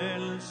en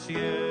el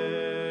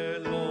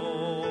cielo.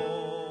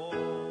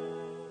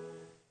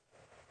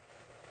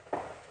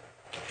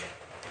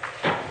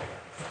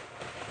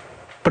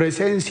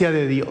 Presencia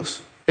de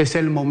Dios. Es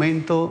el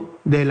momento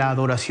de la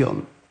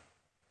adoración.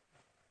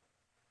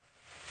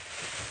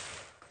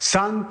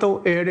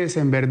 Santo eres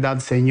en verdad,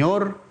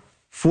 Señor,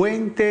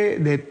 fuente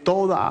de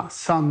toda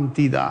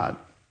santidad.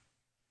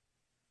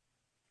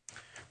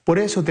 Por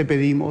eso te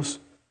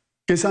pedimos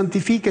que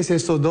santifiques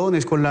estos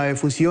dones con la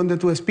efusión de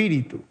tu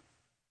Espíritu,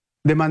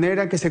 de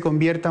manera que se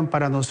conviertan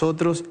para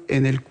nosotros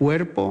en el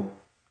cuerpo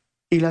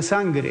y la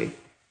sangre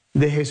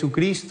de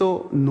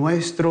Jesucristo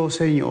nuestro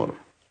Señor,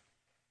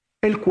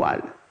 el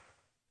cual,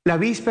 la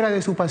víspera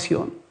de su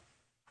pasión,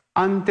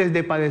 antes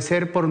de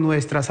padecer por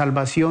nuestra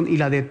salvación y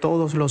la de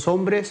todos los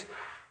hombres,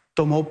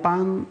 tomó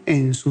pan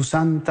en sus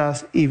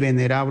santas y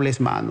venerables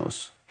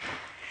manos.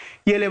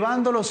 Y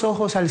elevando los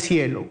ojos al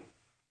cielo,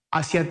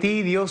 hacia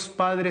ti, Dios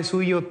Padre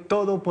suyo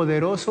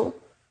todopoderoso,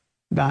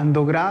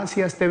 dando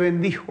gracias te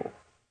bendijo,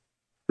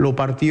 lo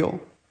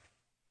partió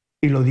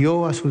y lo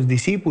dio a sus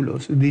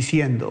discípulos,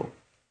 diciendo: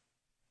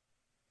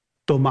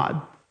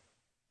 tomad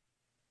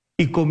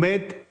y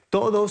comed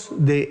todos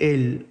de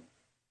él,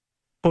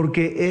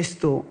 porque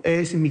esto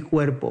es mi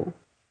cuerpo,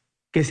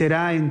 que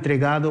será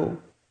entregado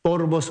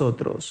por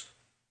vosotros.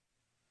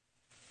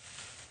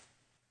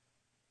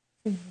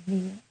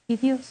 Y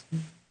Dios.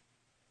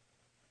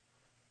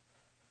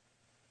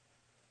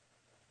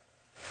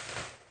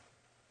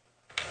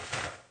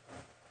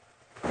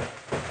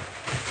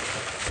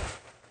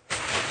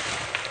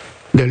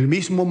 Del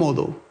mismo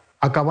modo,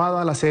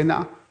 acabada la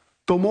cena,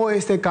 tomó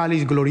este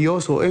cáliz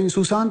glorioso en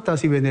sus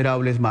santas y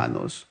venerables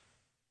manos.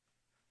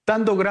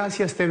 Dando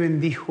gracias te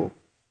bendijo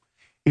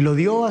y lo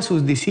dio a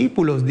sus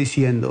discípulos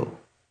diciendo: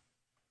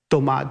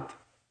 tomad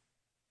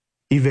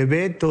y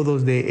bebed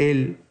todos de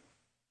él,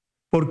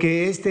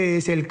 porque este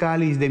es el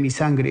cáliz de mi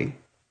sangre,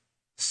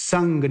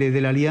 sangre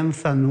de la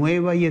alianza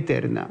nueva y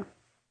eterna,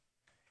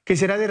 que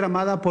será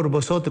derramada por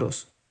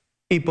vosotros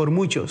y por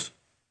muchos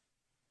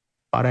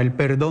para el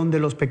perdón de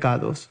los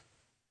pecados.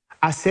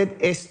 Haced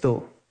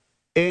esto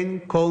en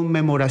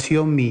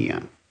conmemoración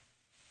mía.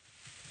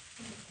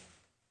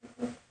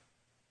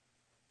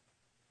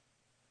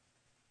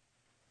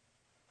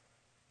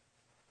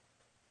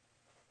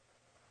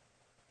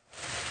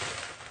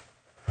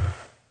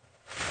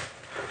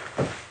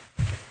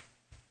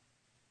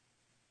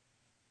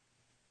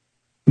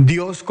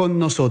 Dios con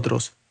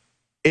nosotros.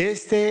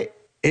 Este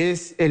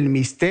es el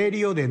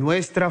misterio de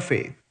nuestra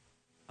fe.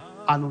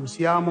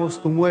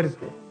 Anunciamos tu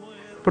muerte,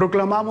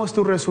 proclamamos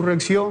tu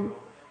resurrección.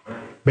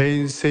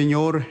 Ven,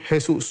 Señor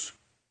Jesús.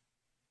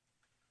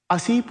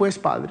 Así pues,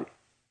 Padre,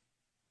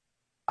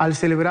 al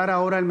celebrar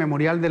ahora el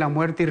memorial de la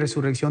muerte y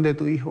resurrección de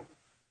tu Hijo,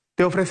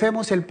 te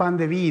ofrecemos el pan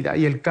de vida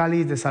y el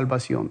cáliz de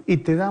salvación, y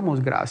te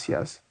damos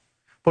gracias,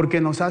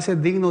 porque nos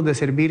haces dignos de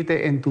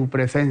servirte en tu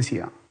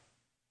presencia.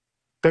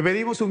 Te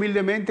pedimos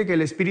humildemente que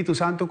el Espíritu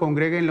Santo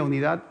congregue en la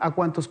unidad a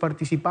cuantos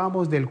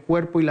participamos del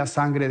cuerpo y la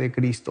sangre de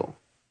Cristo.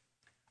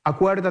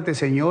 Acuérdate,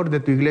 Señor,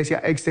 de tu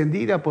iglesia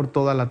extendida por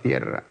toda la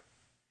tierra,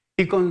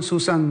 y con su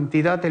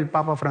santidad el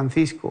Papa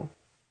Francisco,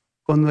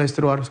 con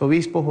nuestro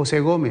arzobispo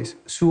José Gómez,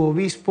 su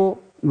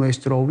obispo,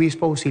 nuestro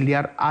obispo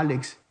auxiliar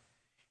Alex,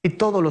 y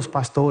todos los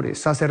pastores,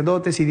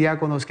 sacerdotes y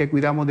diáconos que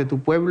cuidamos de tu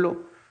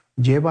pueblo,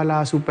 llévala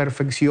a su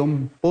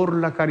perfección por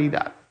la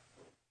caridad.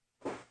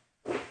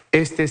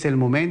 Este es el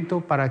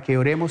momento para que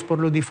oremos por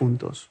los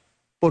difuntos,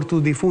 por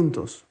tus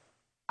difuntos,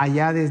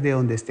 allá desde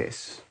donde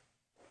estés.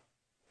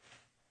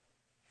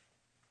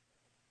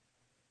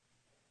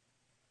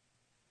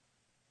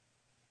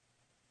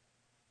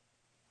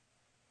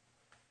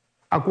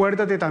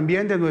 Acuérdate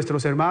también de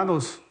nuestros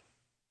hermanos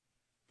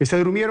que se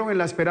durmieron en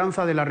la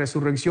esperanza de la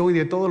resurrección y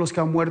de todos los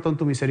que han muerto en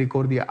tu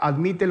misericordia.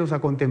 Admítelos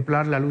a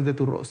contemplar la luz de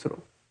tu rostro.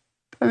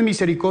 Ten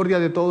misericordia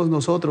de todos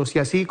nosotros y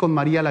así con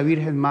María la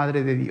Virgen,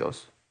 Madre de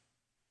Dios,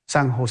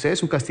 San José,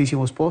 su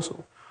castísimo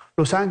esposo,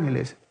 los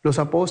ángeles, los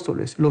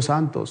apóstoles, los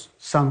santos,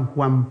 San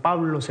Juan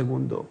Pablo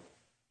II,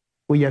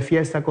 cuya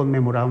fiesta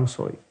conmemoramos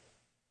hoy.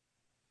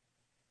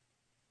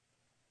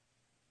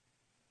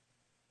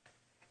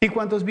 Y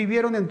cuantos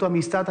vivieron en tu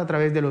amistad a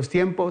través de los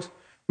tiempos,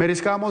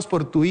 merezcamos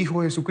por tu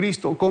Hijo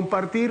Jesucristo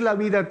compartir la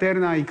vida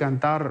eterna y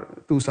cantar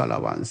tus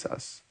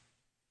alabanzas.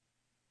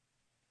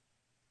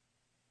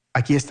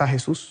 Aquí está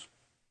Jesús.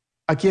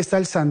 Aquí está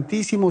el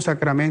santísimo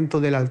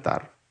sacramento del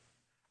altar.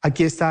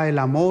 Aquí está el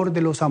amor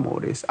de los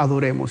amores.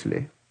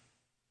 Adorémosle.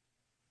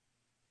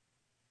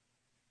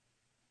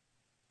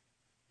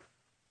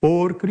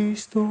 Por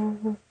Cristo,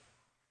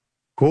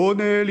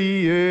 con Él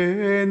y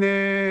en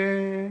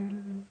Él.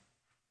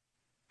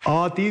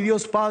 A ti,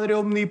 Dios Padre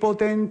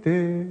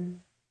omnipotente,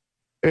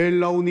 en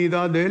la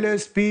unidad del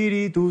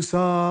Espíritu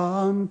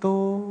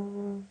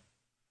Santo,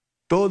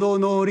 todo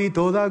honor y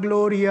toda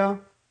gloria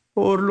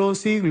por los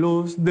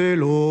siglos de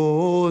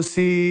los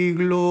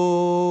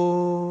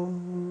siglos.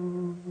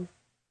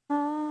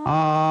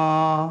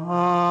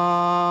 Amén.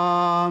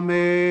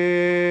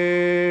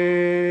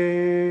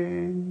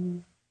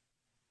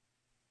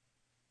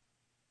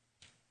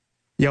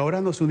 Y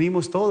ahora nos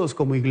unimos todos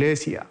como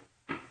iglesia.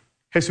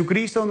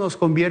 Jesucristo nos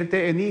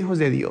convierte en hijos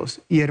de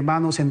Dios y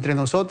hermanos entre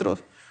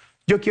nosotros.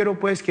 Yo quiero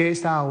pues que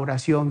esta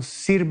oración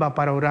sirva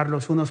para orar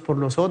los unos por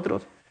los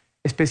otros,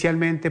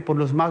 especialmente por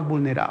los más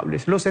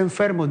vulnerables, los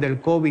enfermos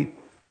del COVID,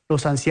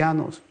 los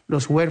ancianos,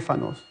 los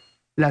huérfanos,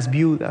 las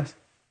viudas,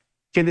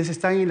 quienes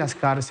están en las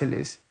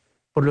cárceles,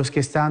 por los que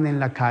están en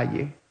la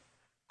calle.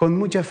 Con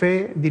mucha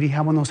fe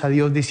dirijámonos a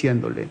Dios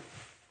diciéndole: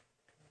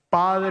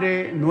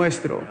 Padre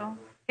nuestro,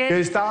 que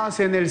estás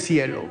en el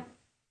cielo,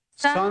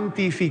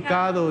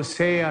 santificado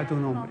sea tu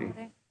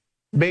nombre.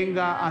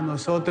 Venga a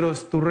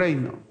nosotros tu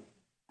reino.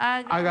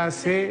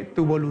 Hágase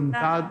tu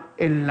voluntad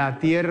en la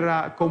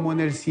tierra como en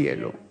el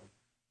cielo.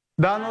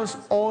 Danos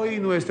hoy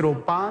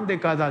nuestro pan de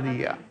cada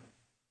día.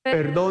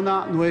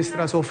 Perdona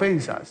nuestras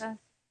ofensas,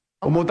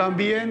 como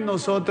también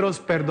nosotros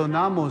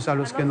perdonamos a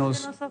los que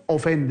nos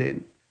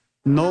ofenden.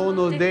 No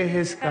nos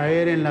dejes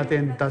caer en la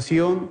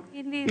tentación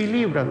y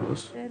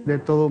líbranos de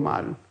todo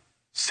mal.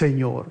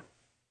 Señor,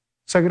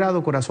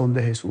 Sagrado Corazón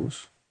de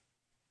Jesús,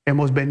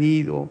 hemos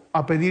venido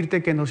a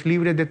pedirte que nos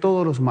libres de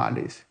todos los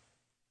males.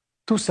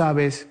 Tú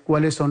sabes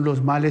cuáles son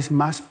los males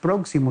más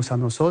próximos a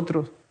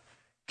nosotros.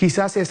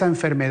 Quizás esa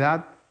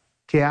enfermedad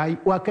que hay,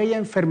 o aquella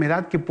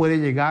enfermedad que puede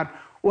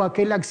llegar, o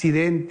aquel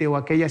accidente, o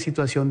aquella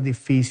situación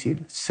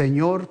difícil.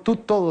 Señor, tú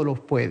todo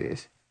lo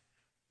puedes.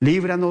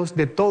 Líbranos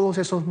de todos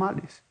esos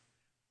males.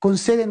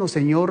 Concédenos,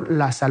 Señor,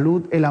 la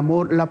salud, el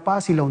amor, la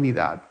paz y la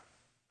unidad,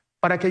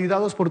 para que,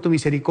 ayudados por tu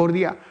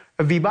misericordia,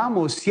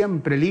 vivamos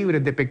siempre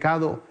libres de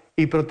pecado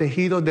y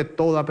protegidos de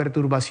toda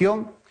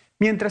perturbación,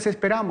 mientras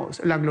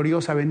esperamos la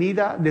gloriosa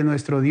venida de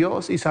nuestro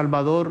Dios y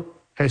Salvador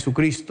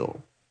Jesucristo.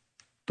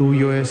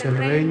 Tuyo es el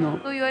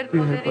reino, tuyo el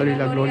poder y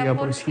la gloria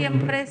por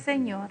siempre,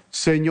 Señor.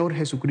 Señor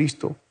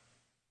Jesucristo,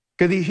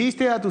 que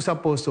dijiste a tus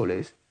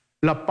apóstoles: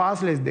 la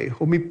paz les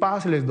dejo, mi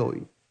paz les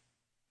doy.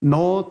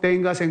 No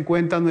tengas en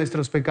cuenta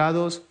nuestros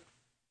pecados,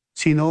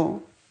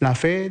 sino la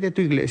fe de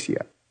tu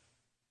iglesia.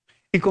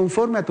 Y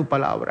conforme a tu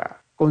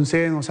palabra,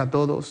 concédenos a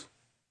todos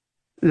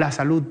la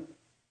salud,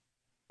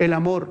 el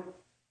amor,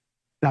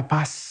 la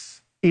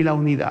paz y la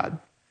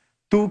unidad.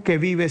 Tú que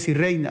vives y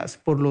reinas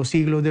por los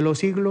siglos de los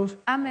siglos.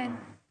 Amén.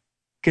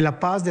 Que la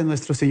paz de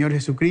nuestro Señor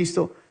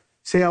Jesucristo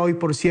sea hoy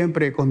por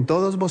siempre con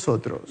todos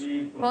vosotros.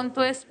 Con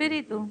tu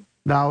espíritu.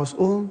 Daos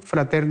un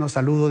fraterno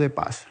saludo de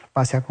paz. La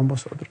paz sea con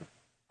vosotros.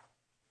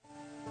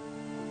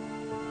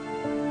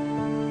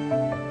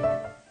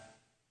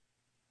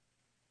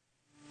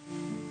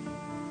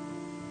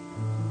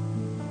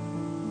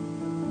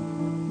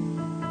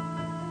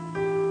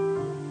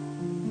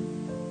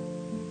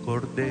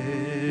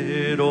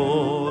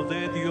 Cordero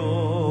de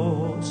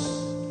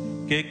Dios,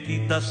 que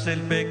quitas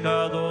el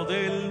pecado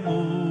del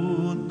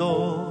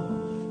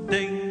mundo,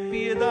 ten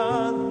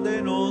piedad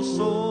de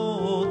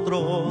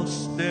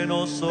nosotros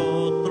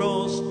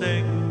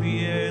ten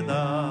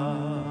piedad.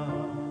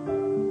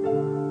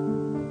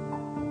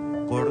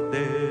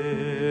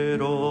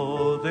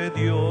 Cordero de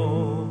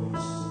Dios,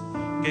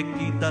 que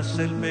quitas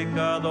el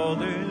pecado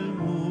del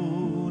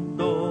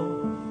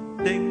mundo,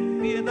 ten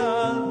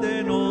piedad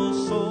de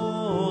nosotros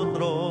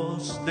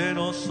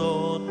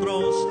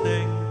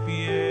ten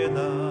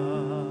piedad.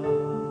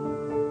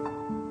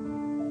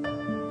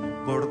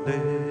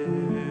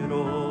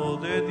 Cordero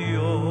de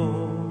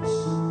Dios,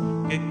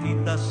 que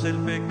quitas el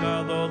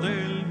pecado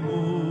del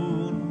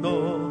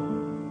mundo,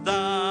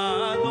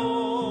 danos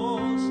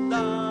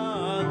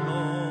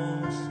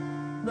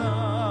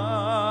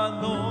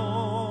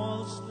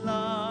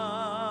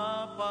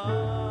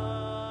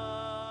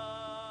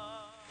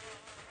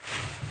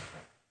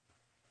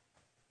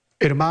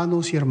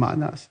Hermanos y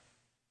hermanas,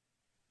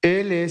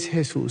 Él es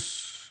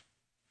Jesús.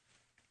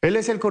 Él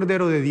es el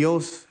Cordero de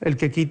Dios, el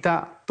que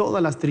quita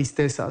todas las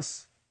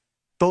tristezas,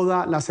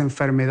 todas las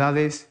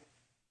enfermedades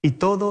y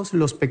todos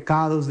los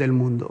pecados del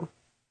mundo.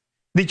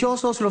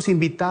 Dichosos los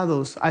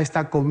invitados a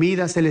esta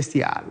comida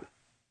celestial.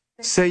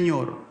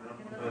 Señor,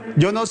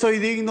 yo no soy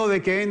digno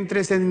de que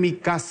entres en mi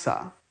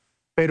casa,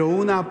 pero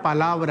una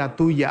palabra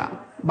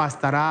tuya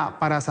bastará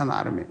para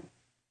sanarme.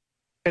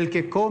 El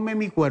que come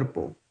mi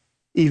cuerpo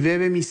y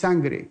bebe mi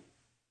sangre,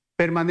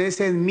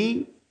 permanece en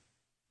mí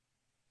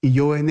y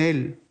yo en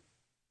él.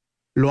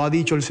 Lo ha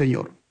dicho el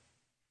Señor.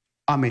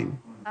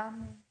 Amén.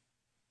 Amén.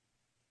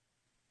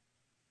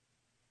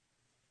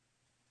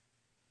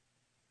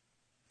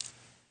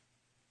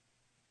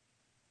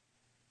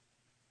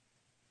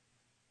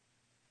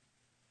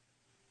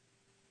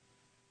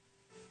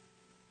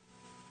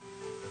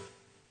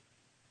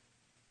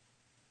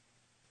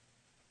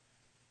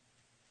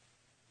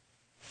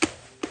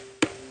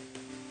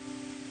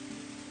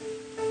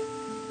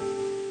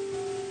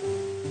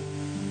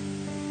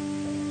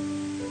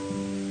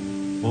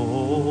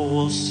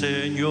 Oh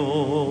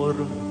Señor,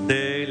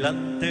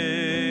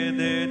 delante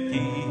de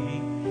ti,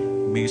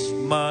 mis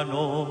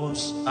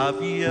manos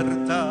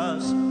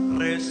abiertas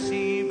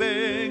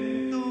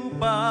reciben tu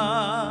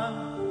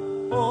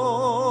pan.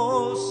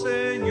 Oh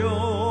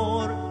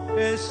Señor,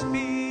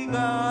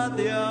 espiga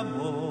de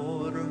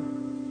amor,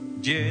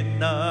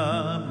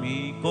 llena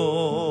mi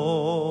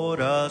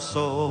corazón.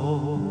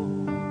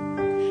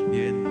 Y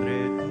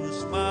entre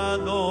tus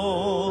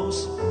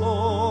manos,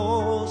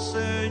 oh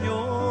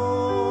Señor,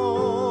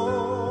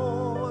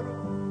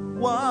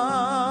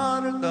 guárdanos,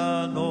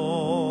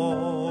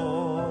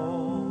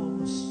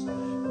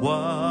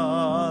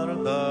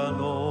 guárdanos,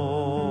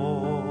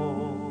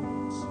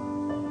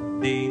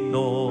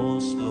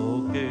 dinos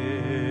lo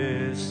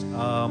que es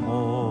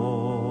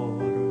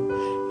amor.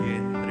 Y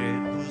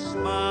entre tus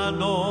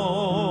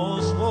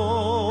manos,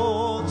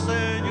 oh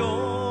Señor,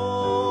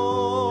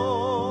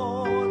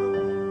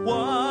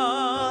 guárdanos,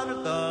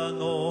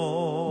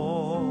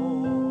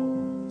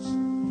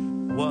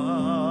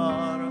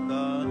 guárdanos,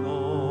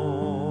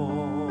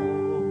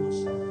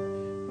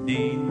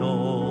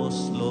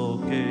 dinos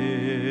lo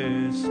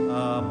que es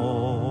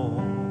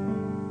amor.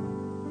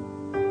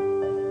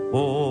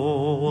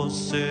 Oh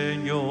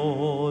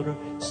Señor,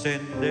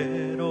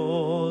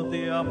 sendero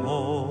de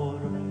amor,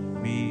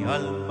 mi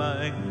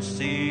alma en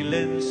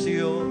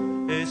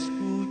silencio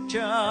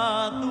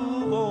escucha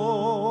tu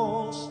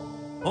voz.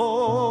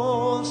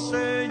 Oh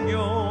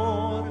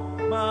Señor,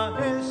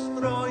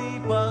 maestro y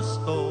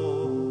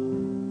pastor,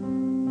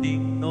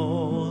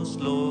 dinos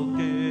lo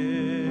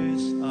que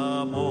es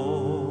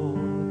amor.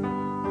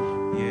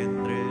 Y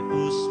entre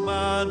tus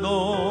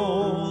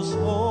manos,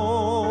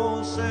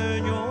 oh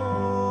Señor,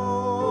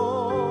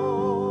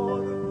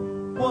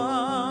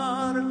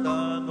 guárdanos,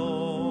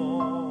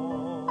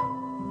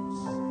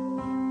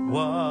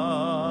 guárdanos,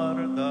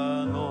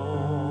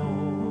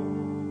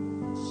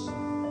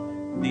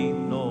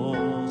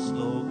 dinos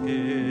lo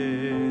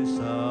que es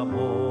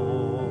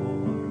amor.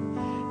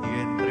 Y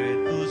entre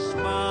tus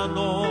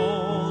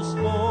manos,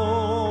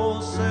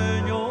 oh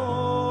Señor,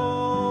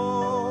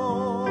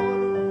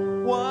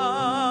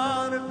 guárdanos,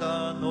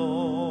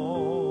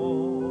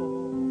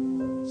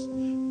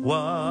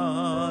 guárdanos,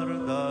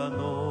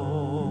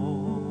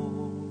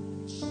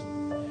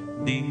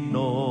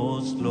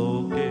 dinos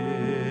lo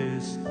que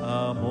es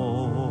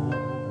amor.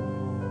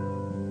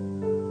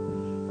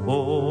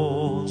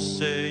 Oh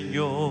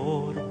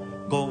Señor,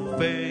 con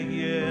fe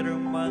y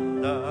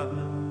hermandad,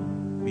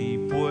 mi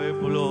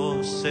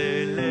pueblo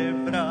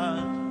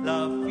celebra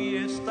la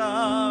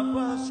fiesta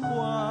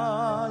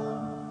pascual.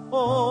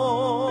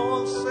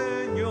 Oh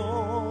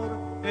Señor,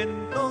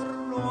 en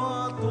torno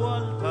a tu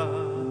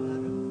altar,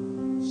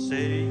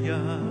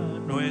 sella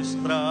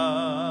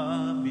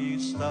nuestra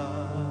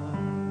amistad.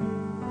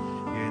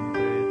 Y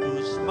entre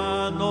tus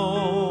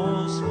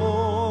manos,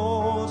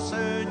 oh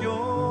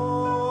Señor,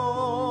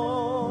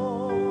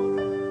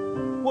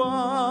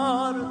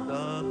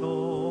 guárdanos,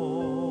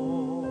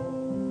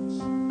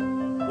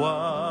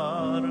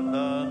 guárdanos,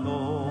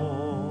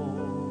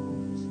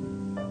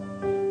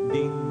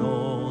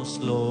 dinos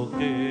lo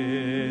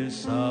que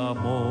es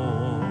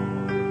amor.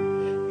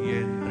 Y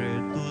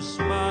entre tus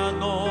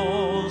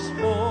manos,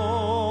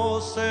 oh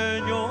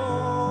Señor,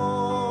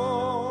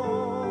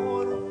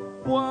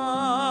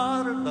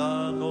 guárdanos,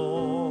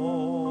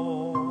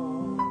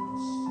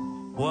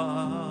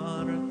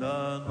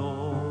 guárdanos,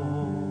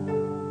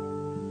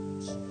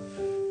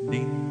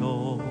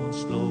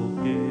 dinos lo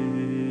que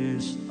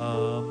es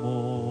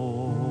amor.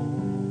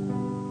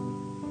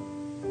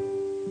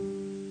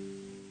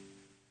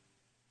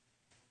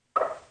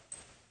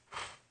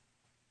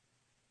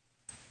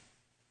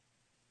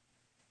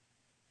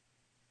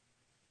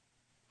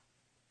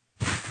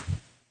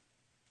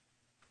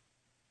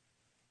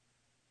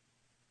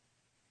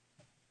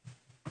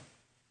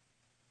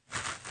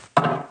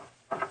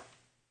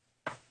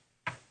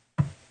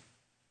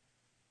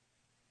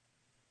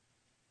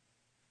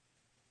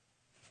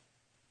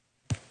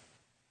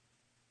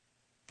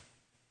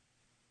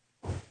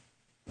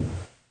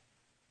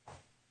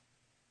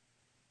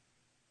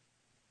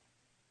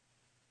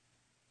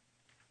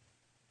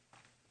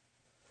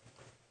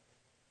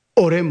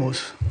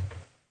 Oremos.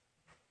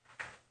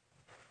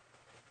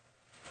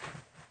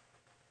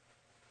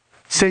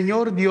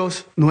 Señor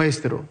Dios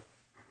nuestro,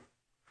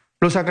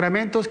 los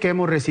sacramentos que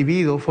hemos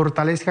recibido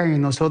fortalezcan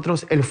en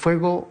nosotros el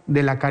fuego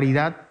de la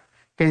caridad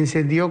que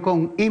encendió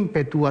con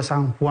ímpetu a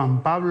San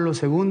Juan Pablo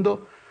II,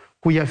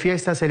 cuya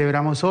fiesta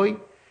celebramos hoy,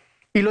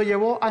 y lo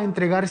llevó a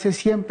entregarse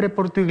siempre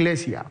por tu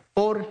iglesia,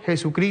 por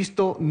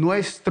Jesucristo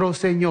nuestro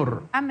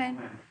Señor. Amén.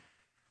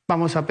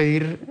 Vamos a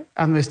pedir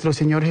a nuestro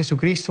Señor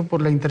Jesucristo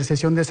por la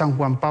intercesión de San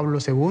Juan Pablo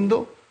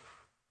II,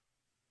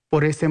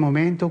 por este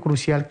momento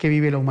crucial que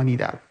vive la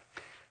humanidad.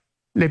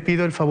 Le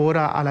pido el favor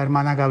a la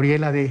hermana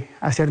Gabriela de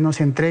hacernos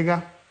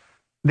entrega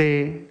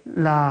de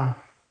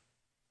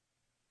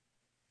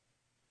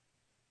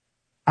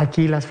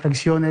aquí las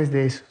fracciones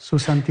de su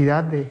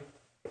santidad, de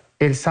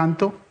el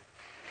santo.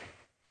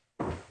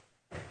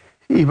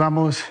 Y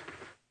vamos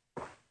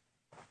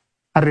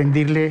a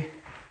rendirle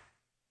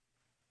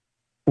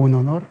un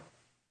honor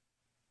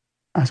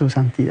a su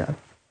santidad.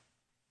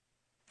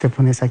 Te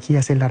pones aquí,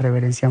 haces la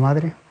reverencia,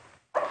 madre.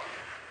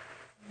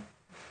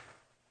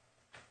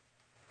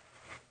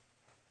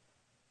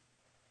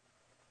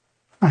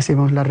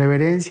 Hacemos la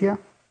reverencia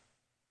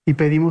y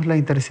pedimos la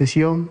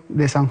intercesión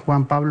de San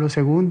Juan Pablo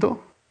II.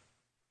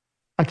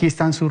 Aquí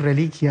están sus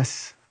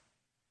reliquias.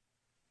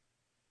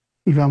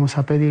 Y vamos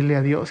a pedirle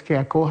a Dios que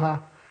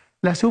acoja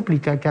la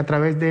súplica que a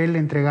través de él le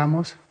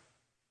entregamos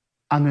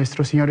a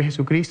nuestro Señor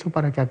Jesucristo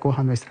para que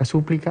acoja nuestra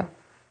súplica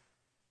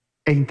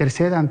e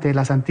interceda ante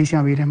la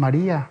Santísima Virgen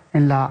María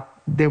en la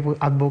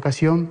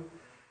advocación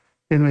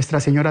de Nuestra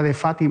Señora de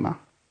Fátima,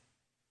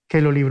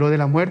 que lo libró de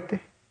la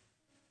muerte,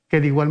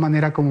 que de igual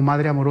manera como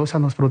Madre amorosa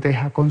nos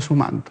proteja con su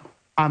manto.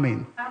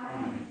 Amén. Amén.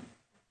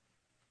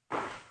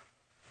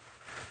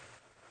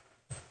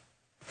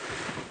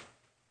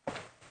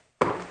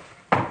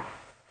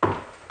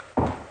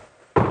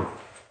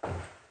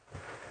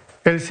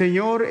 El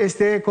Señor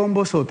esté con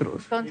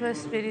vosotros. Con tu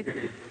espíritu.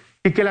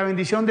 Y que la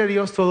bendición de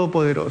Dios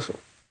Todopoderoso,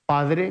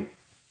 Padre,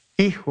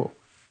 Hijo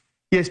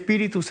y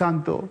Espíritu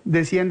Santo,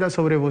 descienda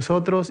sobre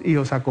vosotros y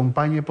os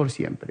acompañe por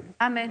siempre.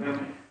 Amén.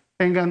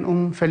 Tengan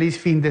un feliz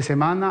fin de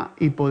semana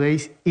y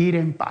podéis ir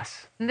en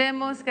paz.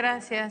 Demos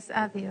gracias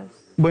a Dios.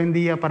 Buen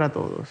día para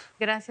todos.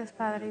 Gracias,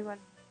 Padre, igual.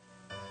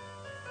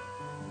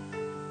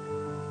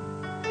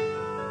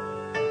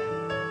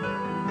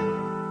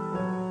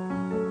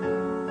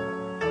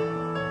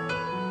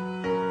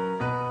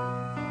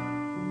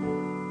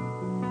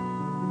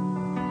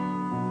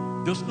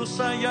 Dios nos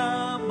ha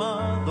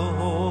llamado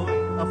hoy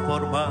a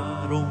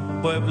formar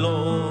un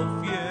pueblo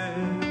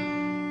fiel,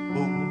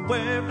 un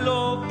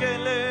pueblo que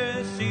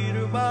le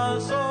sirva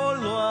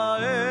solo a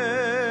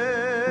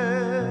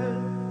Él,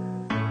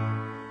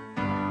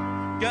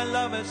 que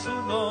alabe su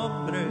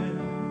nombre,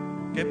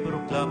 que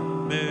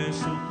proclame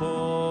su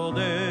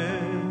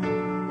poder.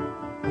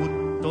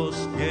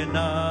 Juntos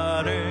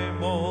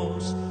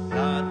llenaremos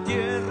la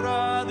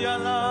tierra de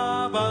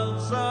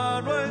alabanza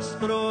a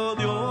nuestro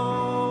Dios.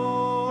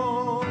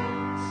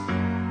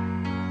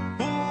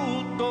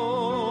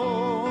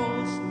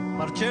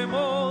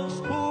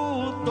 Marchemos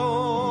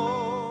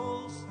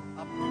juntos.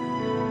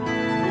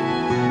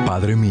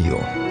 Padre mío,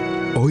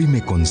 hoy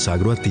me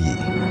consagro a ti,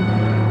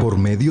 por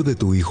medio de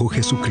tu Hijo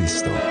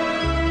Jesucristo.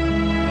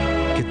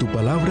 Que tu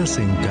palabra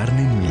se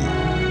encarne en mí,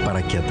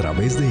 para que a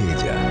través de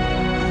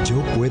ella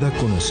yo pueda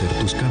conocer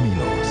tus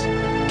caminos.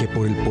 Que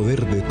por el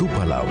poder de tu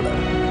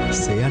palabra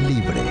sea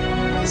libre,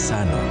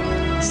 sano,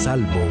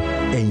 salvo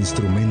e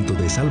instrumento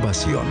de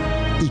salvación,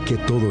 y que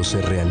todo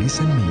se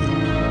realice en mí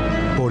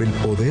por el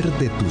poder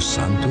de tu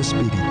Santo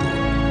Espíritu.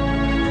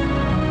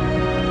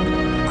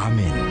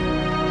 Amén.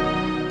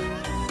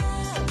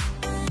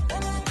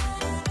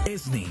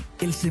 ESNE,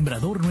 El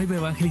Sembrador Nueva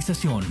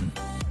Evangelización.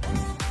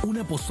 Un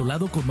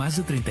apostolado con más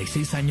de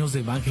 36 años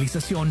de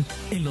evangelización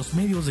en los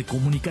medios de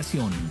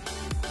comunicación,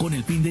 con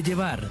el fin de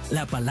llevar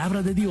la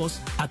palabra de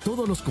Dios a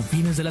todos los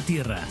confines de la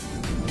tierra.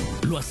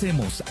 Lo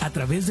hacemos a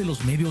través de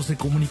los medios de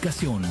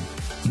comunicación,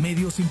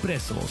 medios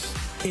impresos,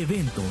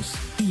 eventos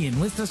y en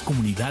nuestras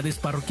comunidades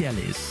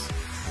parroquiales.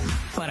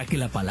 Para que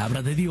la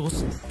palabra de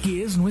Dios,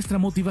 que es nuestra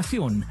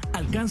motivación,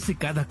 alcance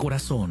cada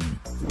corazón.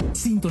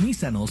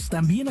 Sintonízanos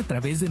también a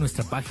través de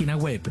nuestra página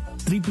web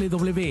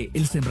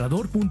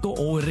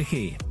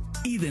www.elsembrador.org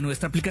y de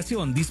nuestra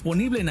aplicación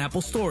disponible en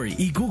Apple Store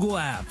y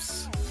Google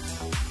Apps.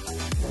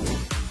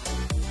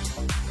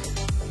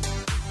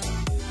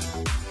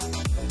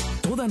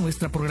 Toda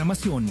nuestra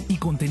programación y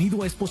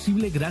contenido es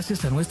posible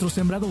gracias a nuestros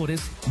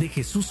sembradores de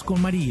Jesús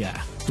con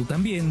María. Tú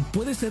también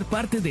puedes ser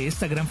parte de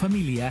esta gran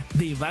familia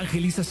de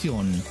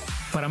evangelización.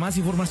 Para más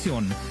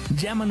información,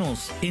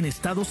 llámanos en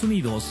Estados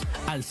Unidos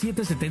al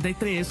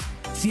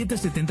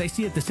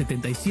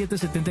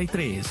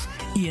 773-777-7773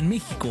 y en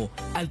México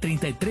al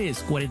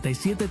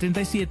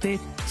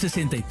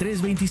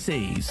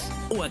 33-4737-6326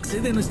 o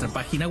accede a nuestra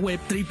página web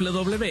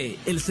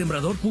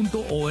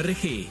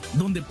www.elsembrador.org,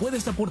 donde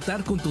puedes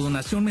aportar con tu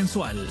donación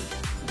mensual.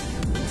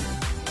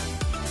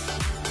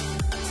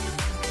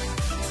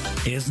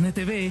 ESNE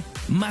TV,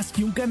 más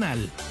que un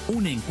canal,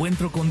 un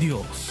encuentro con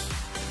Dios.